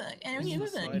give a fuck. I don't give a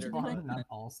fuck. Snyder Probably Cut. not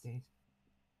all stage.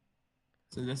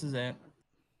 So this is it.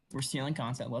 We're stealing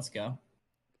content. Let's go.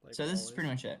 Like So this is always. pretty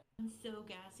much it. I'm so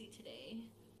gassy today.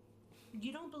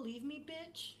 You don't believe me,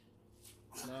 bitch?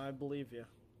 No, I believe you.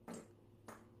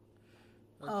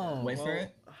 Oh, Wait for well,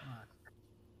 it.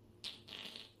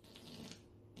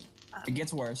 It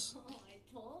gets worse. Oh,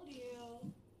 I told you.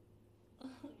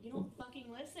 You don't fucking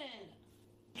listen.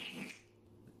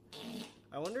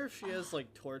 I wonder if she has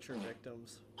like torture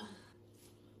victims.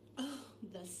 Oh,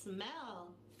 the smell.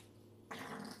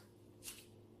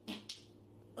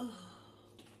 Oh.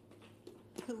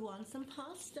 Who wants some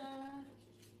pasta?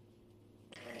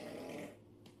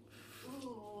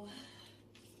 Ooh.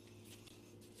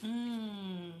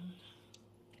 Mmm.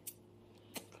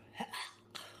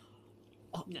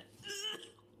 Oh, no.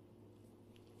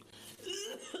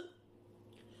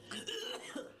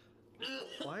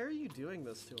 Why are you doing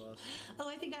this to us? Oh,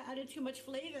 I think I added too much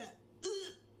flavor.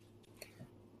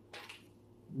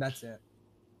 That's it.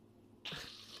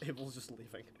 Abel's just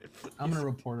leaving. I'm gonna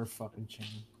report her fucking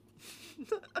channel.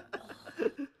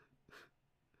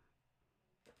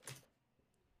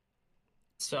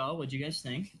 So, what'd you guys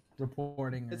think?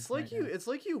 Reporting her. It's like right you. now. It's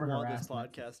like you For want this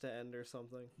harassment. podcast to end or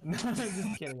something. No, I'm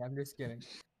just kidding. I'm just kidding.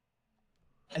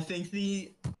 I think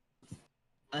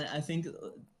I think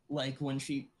like when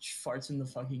she farts in the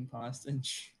fucking pasta and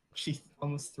she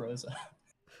almost throws up.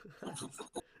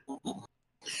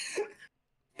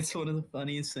 It's one of the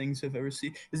funniest things I've ever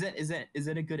seen. Is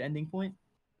that a good ending point?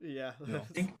 Yeah. No.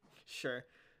 Sure.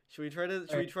 Should we try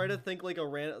to think like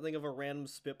think of a random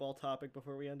spitball topic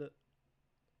before we end it?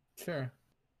 Sure.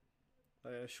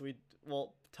 Should we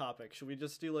topic? Should we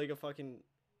just do like a fucking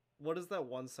what is that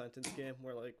one sentence game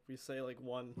where like we say like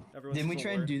one everyone Didn't we says a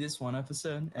try and word? do this one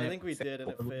episode? I think we did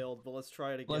and it failed, but let's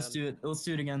try it again. Let's do it. Let's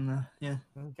do it again. Yeah.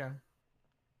 Okay.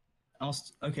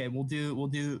 Okay. We'll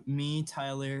do me,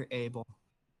 Tyler, Abel.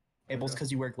 Abel's Okay.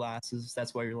 because you wear glasses.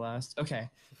 That's why you're last. Okay.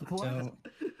 So.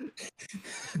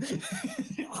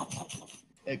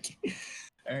 Okay.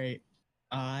 All right.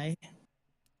 I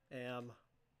Am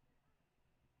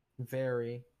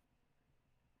Very.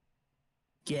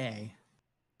 gay.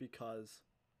 because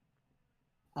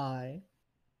I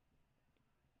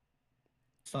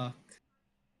Fuck.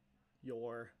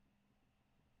 your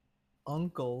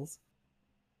uncles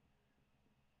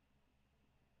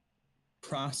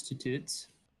Prostitutes.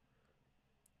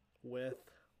 with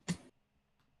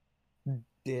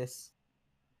dis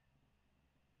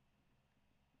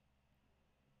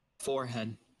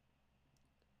Forehead.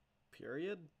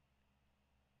 period.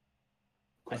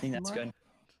 I think that's Question good.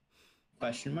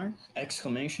 Question mark?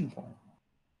 Exclamation point.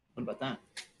 What about that?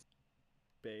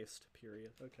 Based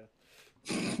period. Okay.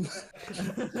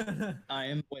 I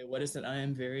am. Wait, what is it? I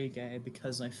am very gay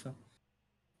because I fuck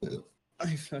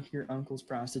your uncle's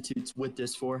prostitutes with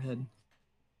this forehead.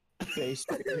 Face.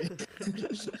 Period.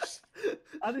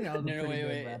 I think that was a No, pretty good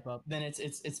wait. wrap up. Then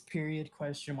it's period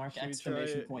question mark Should we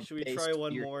exclamation try, point. should we based try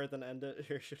one period. more then end it?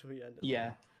 Or should we end it?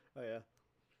 Yeah, Oh yeah.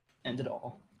 end it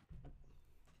all.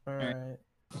 All right.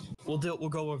 We'll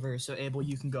go over. So Abel,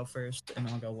 you can go first, and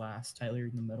I'll go last. Tyler, you're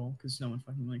in the middle because no one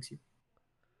fucking likes you.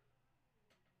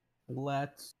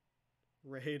 Let's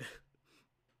Raid.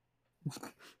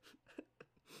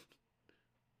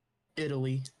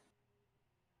 Italy.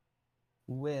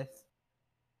 with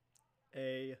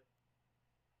A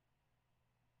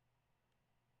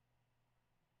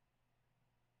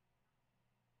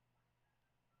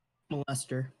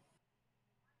Molester.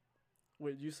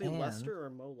 wait, did you say And- Lester or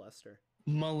molester?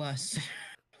 Molester.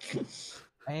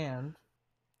 and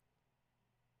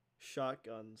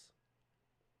Shotguns.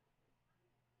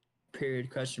 Period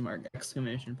question mark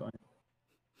exclamation point.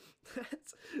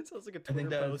 That sounds like a I think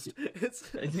Twitter that was- post.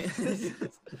 It's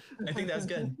I think that's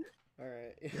good. all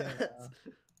right. Yeah.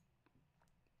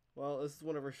 Well, this is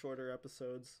one of our shorter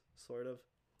episodes, sort of.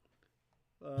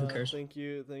 Who cares? Thank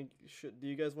you. Do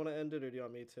you guys want to end it, or do you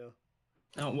want me to?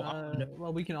 Oh, well,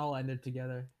 well, we can all end it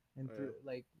together, and Oh, through,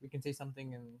 like we can say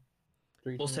something in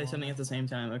 3. we'll 2, say 1. something at the same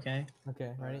time, okay?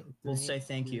 Okay, ready? We'll 3, say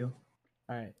thank 2. you.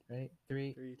 All right, ready?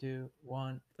 3, 3, 2,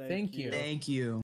 1. Thank Thank you. you. Thank you.